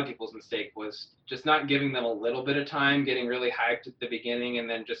a lot of people's mistake, was just not giving them a little bit of time, getting really hyped at the beginning, and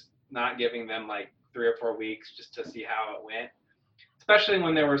then just not giving them like 3 or 4 weeks just to see how it went. Especially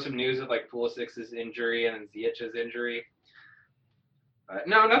when there were some news of like Pulisic's injury and then Ziyech's injury.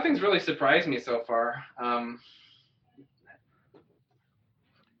 No, nothing's really surprised me so far. I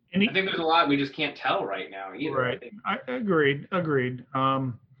think there's a lot we just can't tell right now either. Right. I agreed.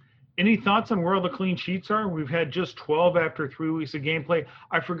 Any thoughts on where all the clean sheets are? We've had just 12 after 3 weeks of gameplay.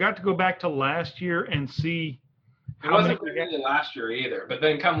 I forgot to go back to last year and see. It wasn't really last year either, but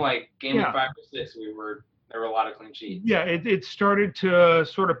then come like game 5 or 6, there were a lot of clean sheets. Yeah, it started to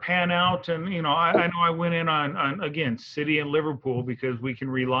sort of pan out, and I know I went in on again City and Liverpool because we can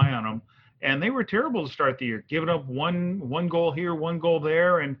rely on them, and they were terrible to start the year, giving up one goal here, 1 goal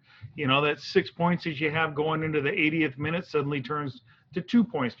there, and that 6 points that you have going into the 80th minute suddenly turns to 2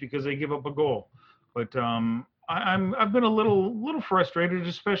 points because they give up a goal. But I've been a little frustrated,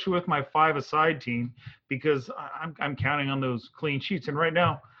 especially with my 5-a-side team, because I'm counting on those clean sheets, and right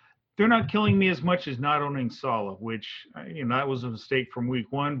now they're not killing me as much as not owning Salah, which that was a mistake from week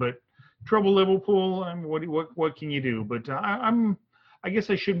 1. But trouble Liverpool, what can you do? But I guess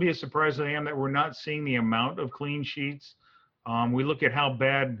I should be as surprised as I am that we're not seeing the amount of clean sheets. We look at how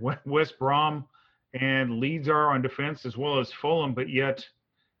bad West Brom and Leeds are on defense, as well as Fulham, but yet,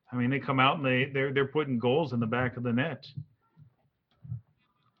 I mean, they come out and they're putting goals in the back of the net.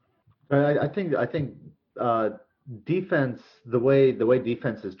 I think defense, the way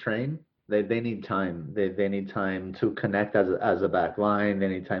defense is trained, they need time. They need time to connect as a back line. They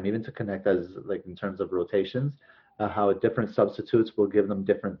need time even to connect as like in terms of rotations, how different substitutes will give them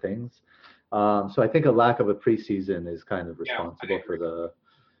different things. So I think a lack of a preseason is kind of responsible for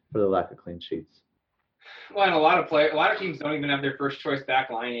the lack of clean sheets. Well, and a lot of teams don't even have their first choice back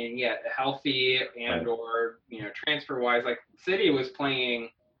line in yet, healthy and or transfer wise. Like City was playing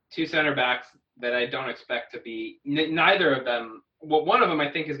 2 center backs that I don't expect to be. Neither of them well, one of them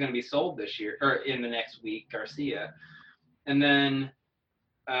I think is going to be sold this year or in the next week, Garcia, and then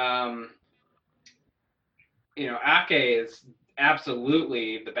Ake is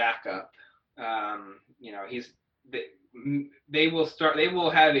absolutely the backup. He's they will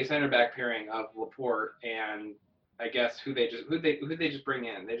have a center back pairing of Laporte and I guess who they just bring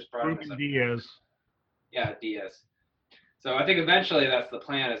in. They just brought in Ruben Diaz. Yeah, Diaz. So I think eventually that's the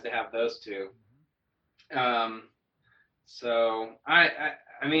plan, is to have those two. So I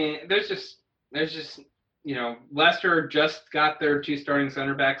mean there's just Leicester just got their 2 starting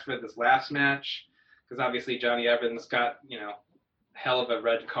center backs for this last match because obviously Johnny Evans got hell of a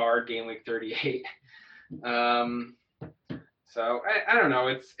red card game week 38. So I don't know.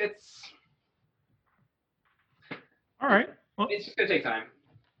 It's all right. Well, it's just gonna take time.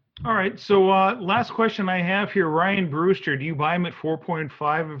 All right. So last question I have here, Ryan Brewster. Do you buy him at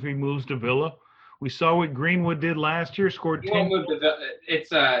 4.5 if he moves to Villa? We saw what Greenwood did last year. Scored 10. Move to Villa.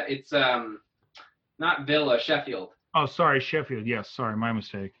 It's not Villa, Sheffield. Oh, sorry, Sheffield. Yes, sorry, my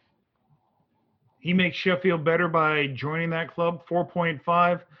mistake. He makes Sheffield better by joining that club.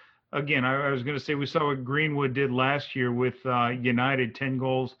 4.5. Again, I was going to say we saw what Greenwood did last year with United, 10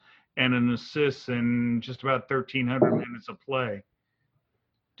 goals and an assist in just about 1,300 minutes of play.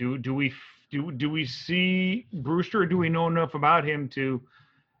 Do we see Brewster, or do we know enough about him to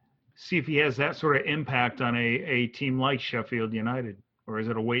see if he has that sort of impact on a team like Sheffield United, or is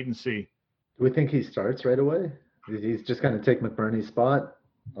it a wait and see? Do we think he starts right away? He's just going to take McBurney's spot?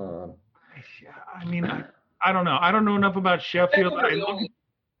 I mean, I don't know. I don't know enough about Sheffield.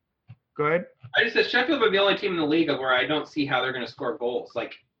 Go ahead. I just said Sheffield are the only team in the league where I don't see how they're going to score goals,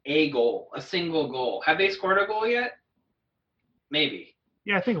 like a single goal. Have they scored a goal yet? Maybe.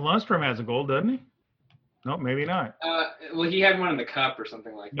 Yeah, I think Lundstrom has a goal, doesn't he? No, maybe not. Well, he had one in the cup or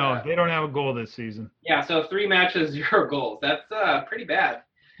something like that. No, they don't have a goal this season. Yeah, so 3 matches, 0 goals. That's pretty bad.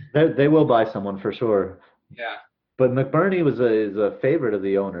 They will buy someone for sure. Yeah. But McBurney is a favorite of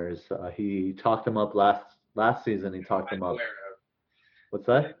the owners. He talked him up last season. He talked him up. What's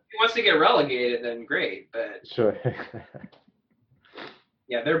that? If he wants to get relegated, then great. But sure.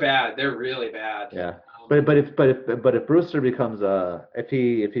 Yeah, they're bad. They're really bad. Yeah. But if Brewster becomes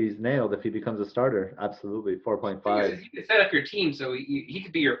if he's nailed, if he becomes a starter, absolutely 4.5. You can set up your team so he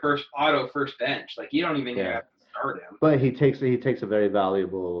could be your first bench. Like you don't even have to start him. But he takes a very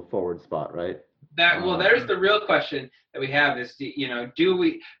valuable forward spot, right? There's the real question that we have is I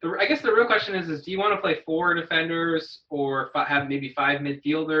guess the real question is do you want to play 4 defenders or have maybe 5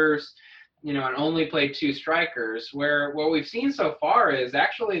 midfielders? And only play 2 strikers, where what we've seen so far is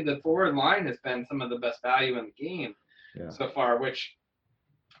actually the forward line has been some of the best value in the game so far, which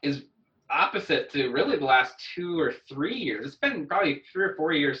is opposite to really the last 2 or 3 years. It's been probably 3 or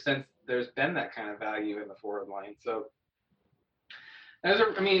 4 years since there's been that kind of value in the forward line. So,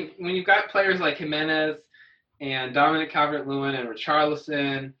 when you've got players like Jimenez and Dominic Calvert-Lewin and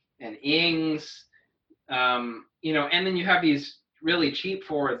Richarlison and Ings, and then you have these really cheap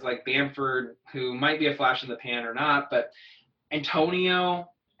forwards like Bamford, who might be a flash in the pan or not, but Antonio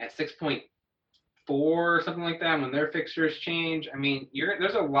at 6.4 or something like that when their fixtures change. I mean,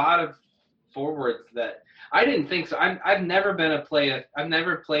 there's a lot of forwards that I didn't think so. I've never played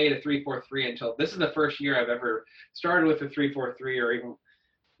a 3-4-3 until this is the first year I've ever started with a 3-4-3 or even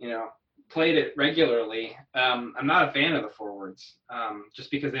played it regularly. I'm not a fan of the forwards just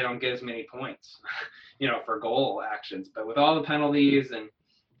because they don't get as many points, for goal actions. But with all the penalties and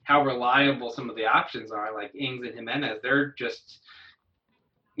how reliable some of the options are, like Ings and Jimenez, they're just,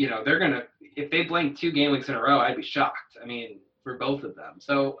 they're going to, if they blank 2 game weeks in a row, I'd be shocked. I mean, for both of them.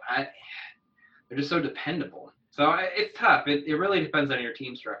 So they're just so dependable. So it's tough. It really depends on your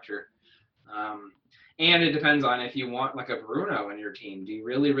team structure. And it depends on if you want like a Bruno in your team. Do you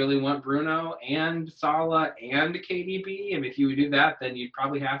really, really want Bruno and Salah and KDB? And if you would do that, then you'd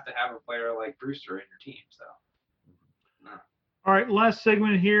probably have to have a player like Brewster in your team. So, no. All right, last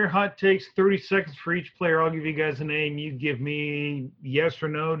segment here. Hot takes, 30 seconds for each player. I'll give you guys a name. You give me yes or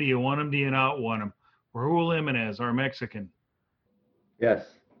no. Do you want him? Do you not want him? Raul Jimenez, our Mexican. Yes,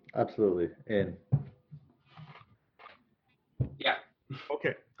 absolutely. In. Yeah.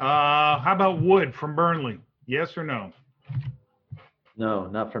 Okay. How about Wood from Burnley? Yes or no? No,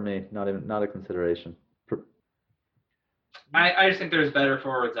 not for me. Not a consideration. I just think there's better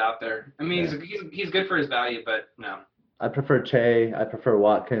forwards out there. I mean, he's good for his value, but no. I prefer Che. I prefer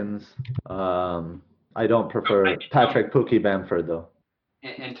Watkins. I don't prefer Patrick Pookie Bamford though.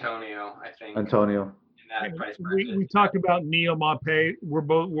 Antonio, I think. Antonio. In that price we talked about Neil Maupay.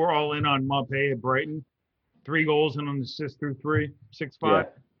 We're all in on Maupay at Brighton. 3 goals and an assist through 3, 6-5. Yeah.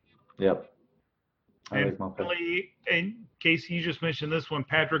 Yep. I And like Moncrief. finally, and Casey, you just mentioned this one,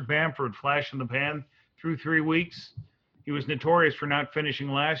 Patrick Bamford, flash in the pan through 3 weeks. He was notorious for not finishing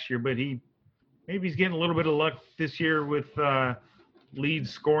last year, but maybe he's getting a little bit of luck this year with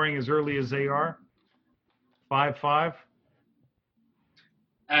Leeds scoring as early as they are. 5-5.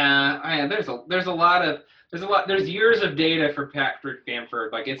 There's years of data for Patrick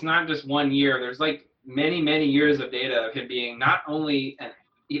Bamford. Like, it's not just 1 year. There's like many years of data of him being not only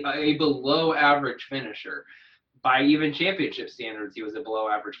a below average finisher, by even championship standards, he was a below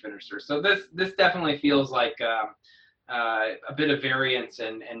average finisher. So this definitely feels like a bit of variance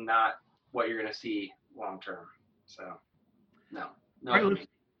and not what you're going to see long term. So no. Right, For me.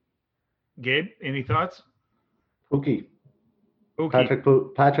 Gabe, any thoughts? Pookie.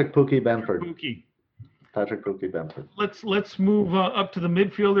 Pookie. Patrick Pookie Bamford. Pookie. Patrick Pookie Bamford. Let's move up to the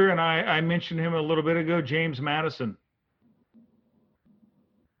midfielder, and I mentioned him a little bit ago, James Madison.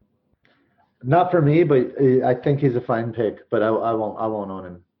 Not for me, but I think he's a fine pick. But I won't own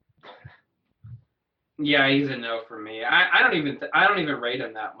him. Yeah, he's a no for me. I don't even rate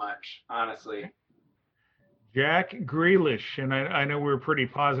him that much, honestly. Jack Grealish, and I know we were pretty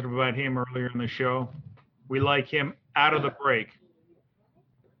positive about him earlier in the show. We like him out of the break.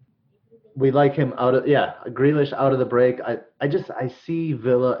 We like him Grealish out of the break. I see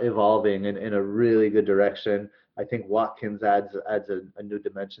Villa evolving in a really good direction. I think Watkins adds a new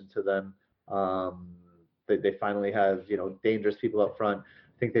dimension to them. They finally have dangerous people up front.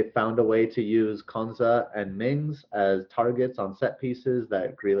 I think they found a way to use Konza and Mings as targets on set pieces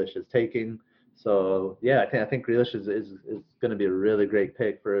that Grealish is taking. So yeah, I think Grealish is going to be a really great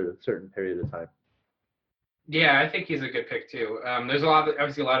pick for a certain period of time. Yeah, I think he's a good pick too. There's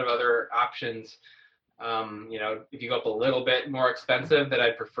obviously a lot of other options. If you go up a little bit more expensive that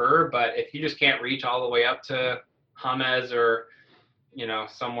I'd prefer, but if you just can't reach all the way up to James or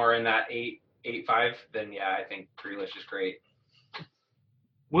somewhere in that 8.5, then yeah, I think Grealish is great.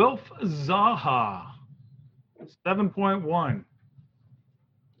 Wilf Zaha, 7.1.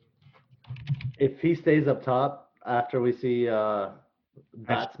 If he stays up top after we see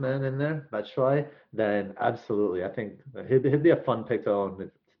Batsman in there, Batshuayi, then absolutely. I think he'd be a fun pick to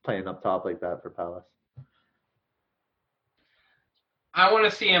own playing up top like that for Palace. I want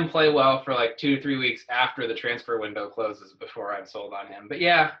to see him play well for like 2 to 3 weeks after the transfer window closes before I'm sold on him. But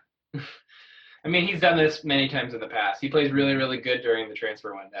yeah, I mean, he's done this many times in the past. He plays really, really good during the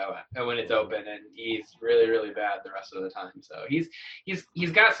transfer window when it's open, and he's really, really bad the rest of the time. So he's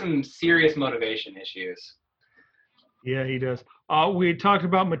got some serious motivation issues. Yeah, he does. We talked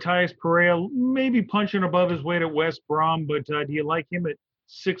about Matthias Pereira maybe punching above his weight at West Brom, but do you like him at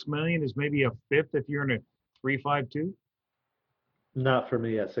 $6 million as maybe a fifth if you're in a 3-5-2? Not for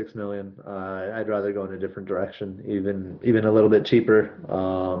me at $6 million. I'd rather go in a different direction, even a little bit cheaper.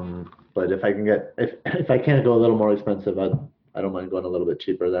 But if I can if I can't go a little more expensive, I don't mind going a little bit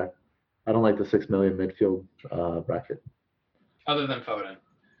cheaper there. I don't like the $6 million midfield bracket. Other than Foden.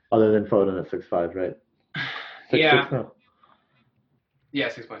 Other than Foden at 6.5, right? 6.6 now. Yeah,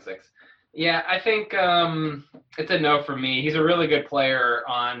 6.6. Yeah, I think it's a no for me. He's a really good player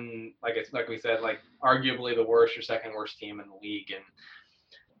on, like we said, like arguably the worst or second worst team in the league, and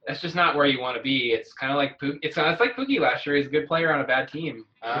that's just not where you want to be. It's kind of like it's like Pookie last year. He's a good player on a bad team.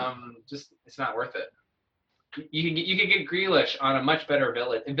 Just it's not worth it. You could get Grealish on a much better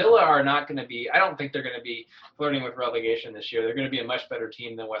Villa. Villa are not going to be. I don't think they're going to be flirting with relegation this year. They're going to be a much better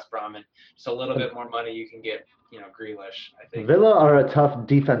team than West Brom, and just a little bit more money you can get. Grealish. I think Villa are a tough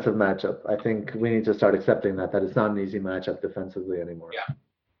defensive matchup. I think we need to start accepting that it's not an easy matchup defensively anymore. Yeah.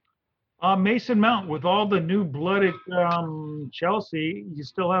 Mason Mount, with all the new blood at Chelsea, you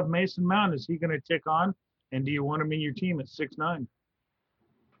still have Mason Mount. Is he going to tick on? And do you want him in your team at 6'9"?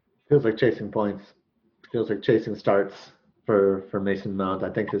 Feels like chasing points. Feels like chasing starts for Mason Mount.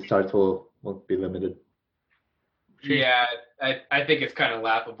 I think his starts will be limited. Yeah, I think it's kind of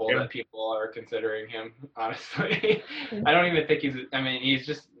laughable that people are considering him, honestly. I don't even think he's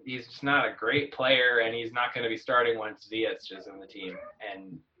just not a great player, and he's not going to be starting once Ziyech is in the team,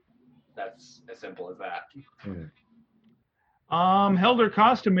 and that's as simple as that. Helder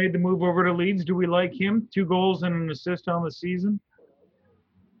Costa made the move over to Leeds. Do we like him? 2 goals and an assist on the season.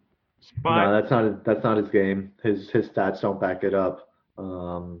 No, that's not his game. His stats don't back it up.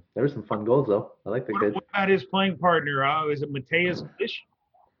 There were some fun goals though. I like the kid. What about his playing partner? Is it Matthias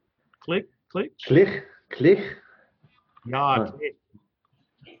Klich? Klich. Yeah.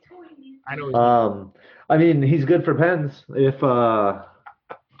 I know. I mean, he's good for pens. If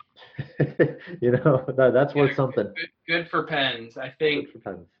that's worth something. Good for pens. I think. Good for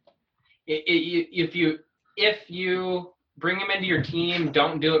pens. If you bring him into your team.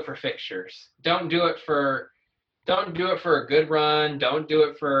 Don't do it for fixtures. Don't do it for a good run. Don't do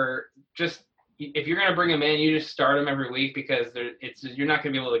it for just if you're going to bring him in, you just start him every week because you're not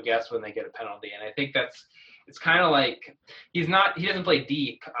going to be able to guess when they get a penalty. And I think it's kind of like he doesn't play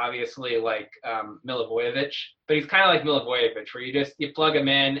deep, obviously, like Milivojevic, but he's kind of like Milivojevic, where you plug him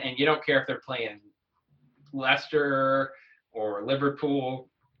in and you don't care if they're playing Leicester or Liverpool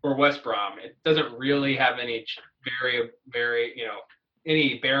or West Brom. It doesn't really have any very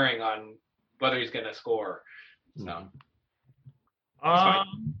any bearing on whether he's going to score. So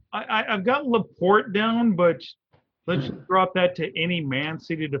I've got Laporte down, but let's just drop that to any Man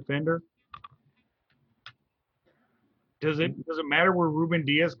City defender. Does it matter where Ruben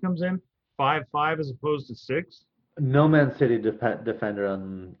Diaz comes in? 5'5" as opposed to 6? No Man City defender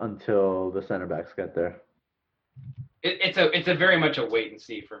until the center backs get there. It's a very much a wait and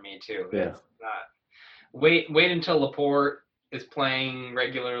see for me too. Yeah. It's not wait until Laporte is playing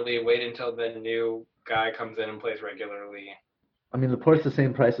regularly. Wait until the new guy comes in and plays regularly. I mean, Laporte's the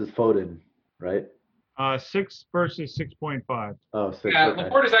same price as Foden, right? 6 versus 6.5. Oh, 6. Yeah, Okay.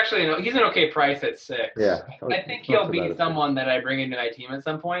 Laporte is actually he's an okay price at 6. Yeah. I think he'll be someone that I bring into my team at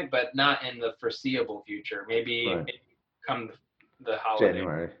some point, but not in the foreseeable future. Maybe come the holiday.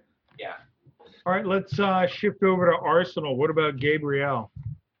 January. Yeah. All right, let's shift over to Arsenal. What about Gabriel?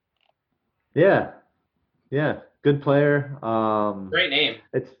 Yeah. Good player. Great name.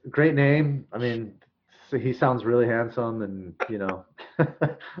 It's a great name. I mean, he sounds really handsome, and but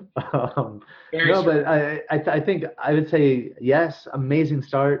I think I would say yes, amazing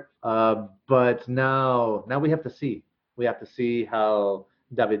start. But now we have to see. We have to see how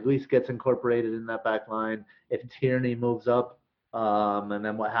David Luiz gets incorporated in that back line. If Tierney moves up, and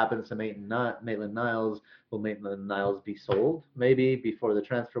then what happens to Maitland-Niles? Will Maitland-Niles be sold maybe before the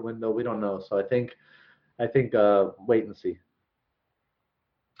transfer window? We don't know. So I think wait and see.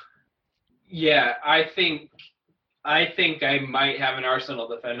 Yeah, I think I might have an Arsenal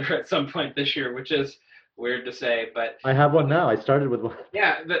defender at some point this year, which is weird to say, but I have one now. I started with one.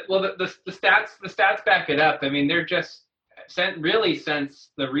 Yeah, the stats back it up. I mean, they're just since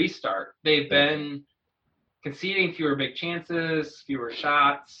the restart, they've been conceding fewer big chances, fewer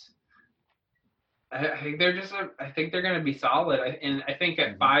shots. I think they're going to be solid. And I think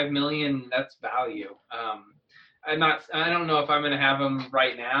at 5 million, that's value. I don't know if I'm going to have them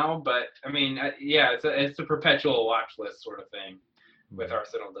right now, but I mean, it's a perpetual watch list sort of thing with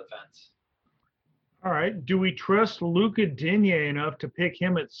Arsenal defense. All right. Do we trust Luca Digne enough to pick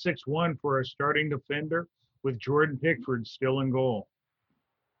him at 6'1" for a starting defender with Jordan Pickford still in goal?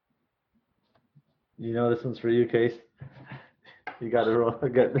 This one's for you, Case. You got to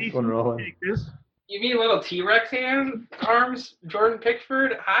get this one rolling. Take this. You mean little T-Rex arms, Jordan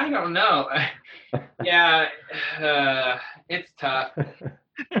Pickford? I don't know. Yeah, it's tough.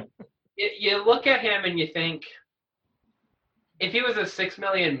 You look at him and you think, if he was a 6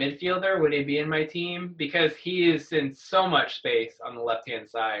 million midfielder, would he be in my team? Because he is in so much space on the left-hand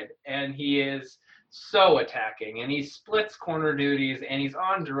side, and he is so attacking, and he splits corner duties, and he's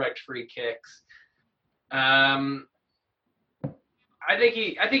on direct free kicks. I think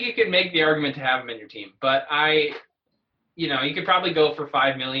you could make the argument to have him in your team, but you could probably go for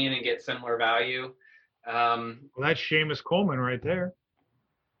 5 million and get similar value. Um, Well, that's Seamus Coleman right there.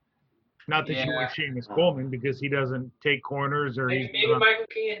 Not that you want Seamus Coleman because he doesn't take corners or maybe Michael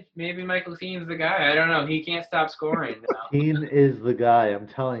Keane. Maybe Michael Keane's the guy. I don't know. He can't stop scoring. Keane is the guy. I'm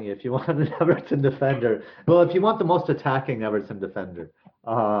telling you. If you want an Everton defender, well, if you want the most attacking Everton defender,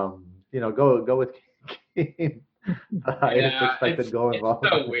 go with Keane. I just expected goal involved.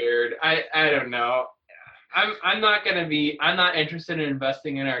 It's so weird. I don't know. I'm not interested in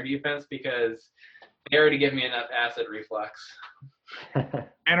investing in our defense because they already give me enough acid reflux.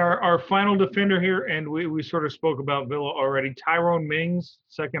 And our final defender here, and we sort of spoke about Villa already, Tyrone Mings,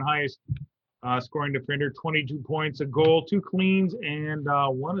 second highest scoring defender, 22 points, a goal, 2 cleans, and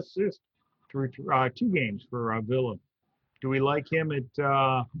 1 assist through 2 games for Villa. Do we like him at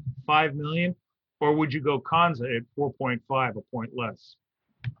 5 million, or would you go Konza at 4.5, a point less?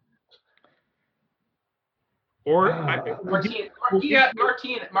 Or Martinez,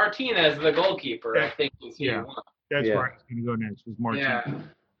 the goalkeeper, I think is who you want. That's right. I was going to go next. Was Martinez. Yeah.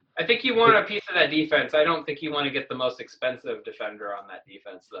 I think you want a piece of that defense. I don't think you want to get the most expensive defender on that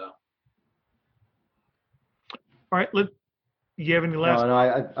defense, though. All right. You have any last? No,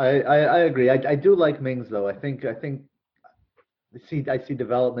 I agree. I do like Mings though. I see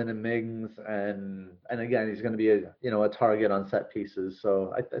development in Mings, and again he's going to be a target on set pieces.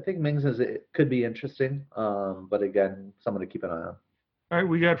 So I think Mings could be interesting. But again, someone to keep an eye on. All right,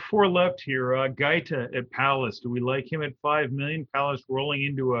 we got four left here. Gaita at Palace. Do we like him at 5 million? Palace rolling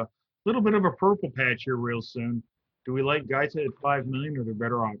into a little bit of a purple patch here real soon. Do we like Gaita at 5 million, or are there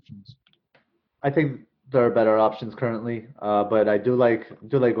better options? I think there are better options currently, but I do like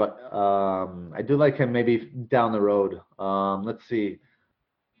him maybe down the road. Let's see.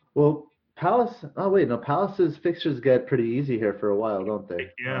 Well, Palace. Oh wait, no. Palace's fixtures get pretty easy here for a while, don't they?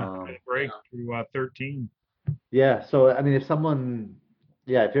 Yeah, break Yeah. through 13. Yeah. So I mean,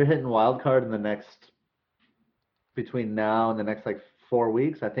 if you're hitting wild card in the next between now and the next like 4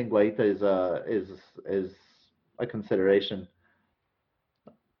 weeks, I think Guaita is a consideration.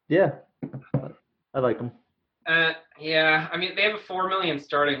 Yeah, I like him. Yeah, I mean they have a 4 million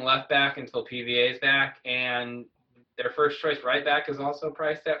starting left back until PVA's back, and their first choice right back is also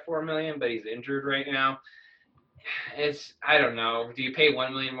priced at 4 million, but he's injured right now. I don't know. Do you pay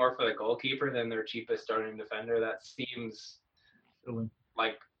 1 million more for the goalkeeper than their cheapest starting defender? That seems Silly.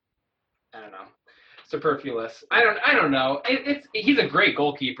 like, I don't know, superfluous. I don't know. He's a great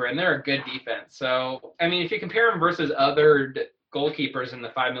goalkeeper and they're a good defense. So I mean, if you compare him versus other goalkeepers in the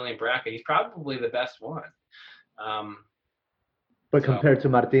 5 million bracket, he's probably the best one. But So compared to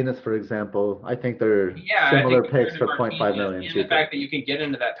Martinez, for example, I think they're yeah, I similar think compared picks to for 0.5 Martinez million and the cheaper. fact that you can get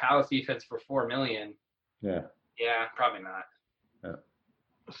into that Palace defense for 4 million, Yeah. yeah, probably not.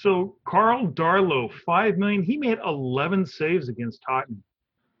 So Carl Darlow, 5 million. He made 11 saves against Tottenham.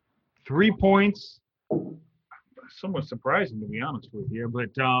 3 points. Somewhat surprising, to be honest with you.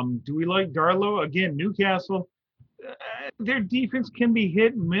 But do we like Darlow? Again, Newcastle, their defense can be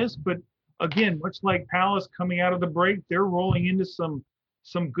hit and miss, but again, much like Palace coming out of the break, they're rolling into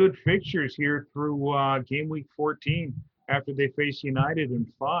some good fixtures here through game week 14 after they face United in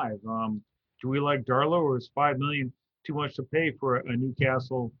 5. Do we like Darlow, or is 5 million too much to pay for a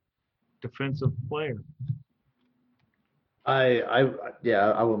Newcastle defensive player? I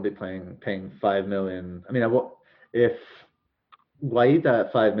won't be paying 5 million. I mean, I will if Guaita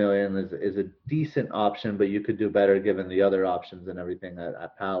at 5 million is a decent option, but you could do better given the other options and everything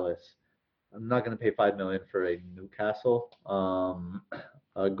at Palace. I'm not going to pay 5 million for a Newcastle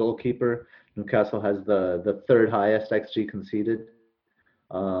a goalkeeper. Newcastle has the third highest XG conceded.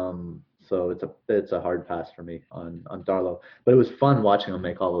 So it's a hard pass for me on Darlow. But it was fun watching him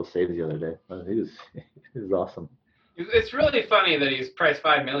make all those saves the other day. He was awesome. It's really funny that he's priced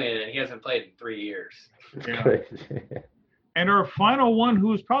 5 million and he hasn't played in 3 years. It's Yeah. crazy. And our final one,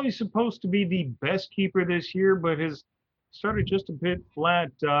 who is probably supposed to be the best keeper this year, but has started just a bit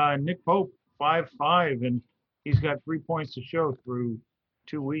flat, Nick Pope, 5-5, and he's got 3 points to show through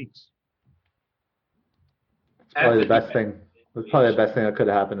 2 weeks. Probably the best thing. It was probably the best thing that could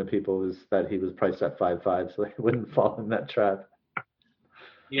have happened to people was that he was priced at 5.5, so they wouldn't fall in that trap.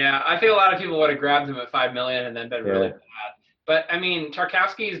 Yeah, I think a lot of people would have grabbed him at 5 million and then been really bad. But I mean,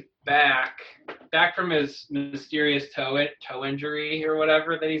 Tarkowski's back from his mysterious toe injury or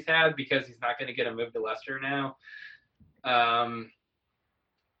whatever that he's had, because he's not going to get a move to Leicester now.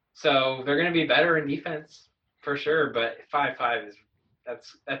 So they're going to be better in defense for sure. But 5.5 is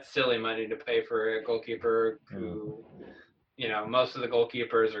that's silly money to pay for a goalkeeper who, most of the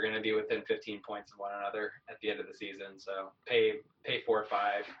goalkeepers are going to be within 15 points of one another at the end of the season. So pay 4 or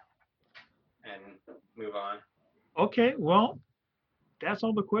 5 and move on. Okay, well, that's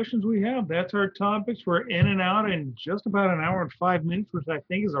all the questions we have. That's our topics. We're in and out in just about an hour and 5 minutes, which I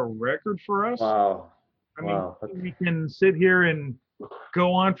think is a record for us. Wow. I mean, we can sit here and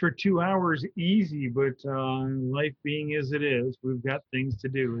go on for 2 hours easy, but life being as it is, we've got things to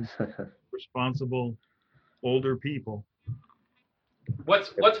do as responsible older people.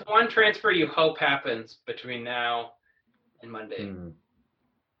 What's one transfer you hope happens between now and Monday?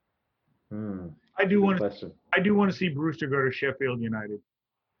 I do want to see Brewster go to Sheffield United.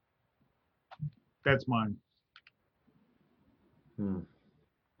 That's mine.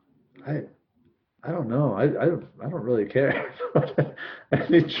 I don't know. I don't really care about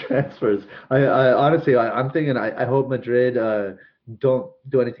any transfers. I honestly, I'm thinking I hope Madrid don't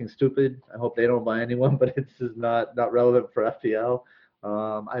do anything stupid. I hope they don't buy anyone, but it's just not relevant for FPL.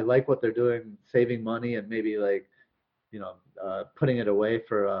 I like what they're doing, saving money and maybe putting it away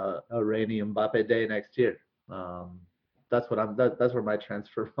for a rainy Mbappe day next year. That's where my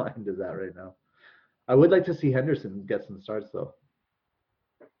transfer mind is at right now. I would like to see Henderson get some starts though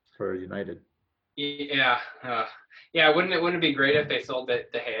for United. Yeah, Wouldn't it be great if they sold De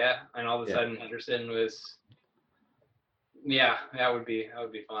Gea and all of a sudden Henderson was? Yeah, that would be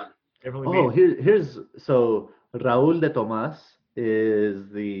fun. Here's so Raúl de Tomás is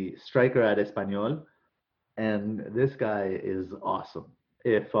the striker at Espanyol, and this guy is awesome.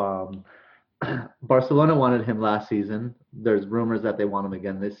 If Barcelona wanted him last season. There's rumors that they want him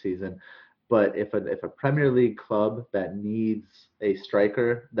again this season. But if a Premier League club that needs a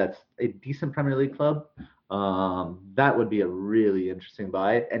striker, that's a decent Premier League club, that would be a really interesting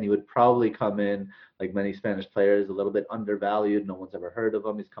buy. And he would probably come in like many Spanish players, a little bit undervalued. No one's ever heard of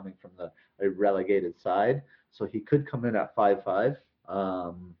him. He's coming from a relegated side, so he could come in at 5.5.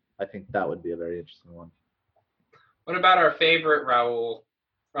 I think that would be a very interesting one. What about our favorite Raul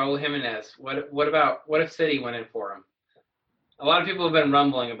Jimenez? What if City went in for him? A lot of people have been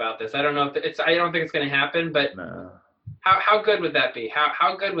rumbling about this. I don't know if I don't think it's going to happen, but No. how good would that be?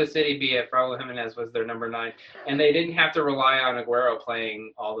 How good would City be if Raul Jimenez was their number 9 and they didn't have to rely on Aguero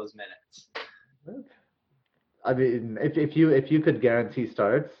playing all those minutes? I mean, if you could guarantee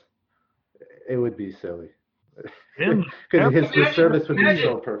starts, it would be silly. Because his service would be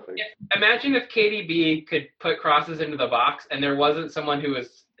so perfect. Imagine if KDB could put crosses into the box and there wasn't someone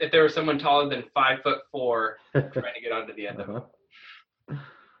if there was someone taller than 5'4" trying to get onto the end of it.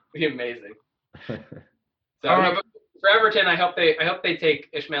 It'd be amazing. So but for Everton, I hope they take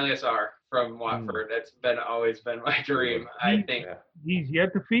Ismail Yassar from Watford. That's always been my dream. I think he's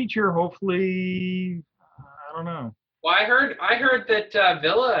yet to feature. Hopefully, I don't know. Well, I heard that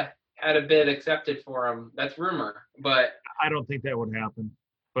Villa had a bid accepted for him. That's rumor, but I don't think that would happen.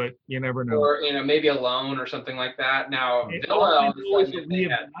 But you never know. Or maybe a loan or something like that. Now Villa, we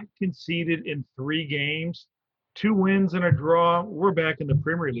have not conceded in 3 games, 2 wins and a draw. We're back in the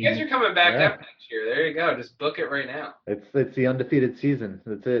Premier League. You guys are coming back up next year. There you go. Just book it right now. It's the undefeated season.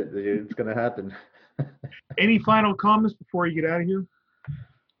 That's it. It's gonna happen. Any final comments before you get out of here,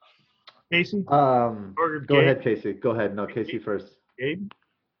 Casey? Go ahead, Casey. Go ahead. No, Casey first. Gabe?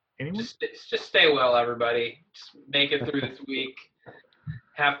 Anyone? Just stay well, everybody. Just make it through this week.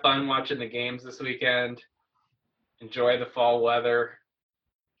 Have fun watching the games this weekend. Enjoy the fall weather.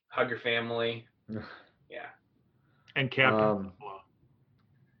 Hug your family. Yeah. And Captain.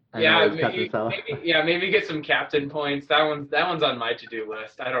 Maybe get some captain points. That one's on my to-do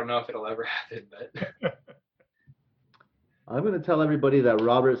list. I don't know if it'll ever happen, but I'm going to tell everybody that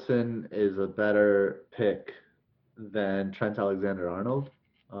Robertson is a better pick than Trent Alexander-Arnold.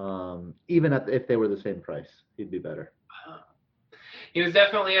 Even if they were the same price, he'd be better. He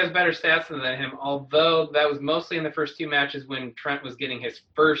definitely has better stats than him, although that was mostly in the first 2 matches when Trent was getting his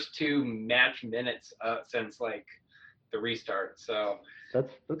first 2 match minutes since the restart. So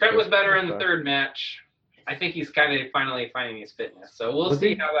that's Trent was better in the 3rd match. I think he's kind of finally finding his fitness. So we'll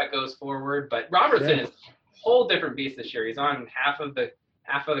see how that goes forward. But Robertson is a whole different beast this year. He's on half of the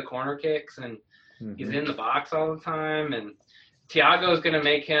corner kicks, and he's in the box all the time. And Thiago is going to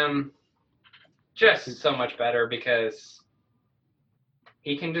make him just so much better because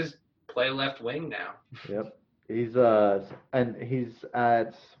he can just play left wing now. Yep. He's at,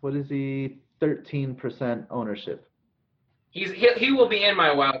 what is he, 13% ownership. He will be in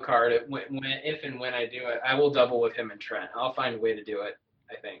my wild card if and when I do it. I will double with him and Trent. I'll find a way to do it,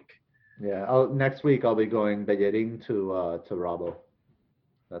 I think. Yeah. Next week I'll be going Bellerin to Robbo.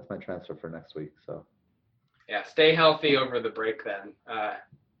 That's my transfer for next week. So. Yeah, stay healthy over the break then.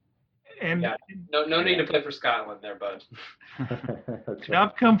 No need to play for Scotland there, bud. Right.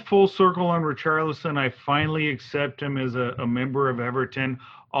 I've come full circle on Richarlison. I finally accept him as a member of Everton.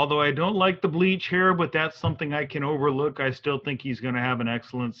 Although I don't like the bleach hair, but that's something I can overlook. I still think he's going to have an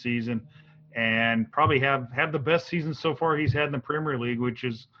excellent season and probably have the best season so far he's had in the Premier League, which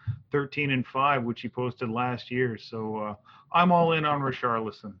is 13-5, which he posted last year. So I'm all in on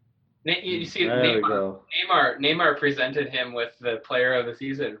Richarlison. You see, Neymar presented him with the player of the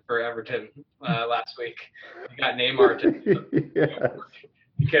season for Everton last week. He got Neymar to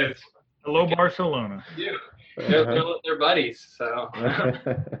because hello Barcelona. Yeah, they're buddies. So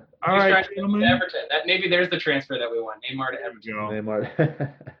all right, gentlemen. Everton. Maybe there's the transfer that we want. Neymar to Everton.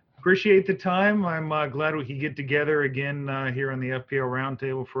 Neymar. Appreciate the time. I'm glad we could get together again here on the FPL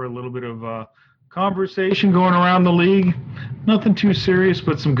Roundtable for a little bit of conversation going around the league. Nothing too serious,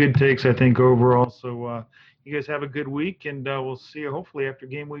 but some good takes, I think, overall. So you guys have a good week, and we'll see you hopefully after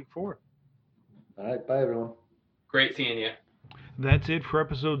game week 4. All right. Bye, everyone. Great seeing you. That's it for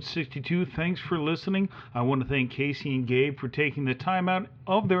episode 62. Thanks for listening. I want to thank Casey and Gabe for taking the time out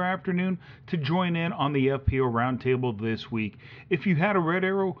of their afternoon to join in on the FPL Roundtable this week. If you had a red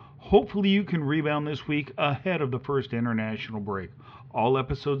arrow, hopefully you can rebound this week ahead of the first international break. All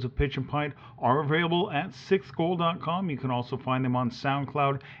episodes of Pitch and Pint are available at sixthgoal.com. You can also find them on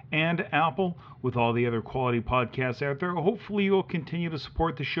SoundCloud and Apple with all the other quality podcasts out there. Hopefully you'll continue to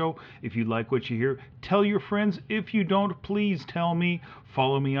support the show. If you like what you hear, tell your friends. If you don't, please tell tell me.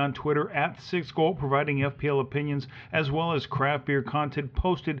 Follow me on Twitter at 6goal, providing FPL opinions as well as craft beer content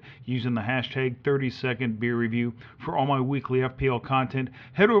posted using the hashtag 30second beer review. For all my weekly FPL content,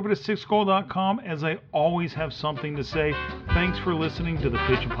 head over to 6goal.com, as I always have something to say. Thanks for listening to the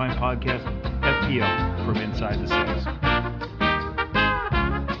Pitch and Pine Podcast, FPL from Inside the Six.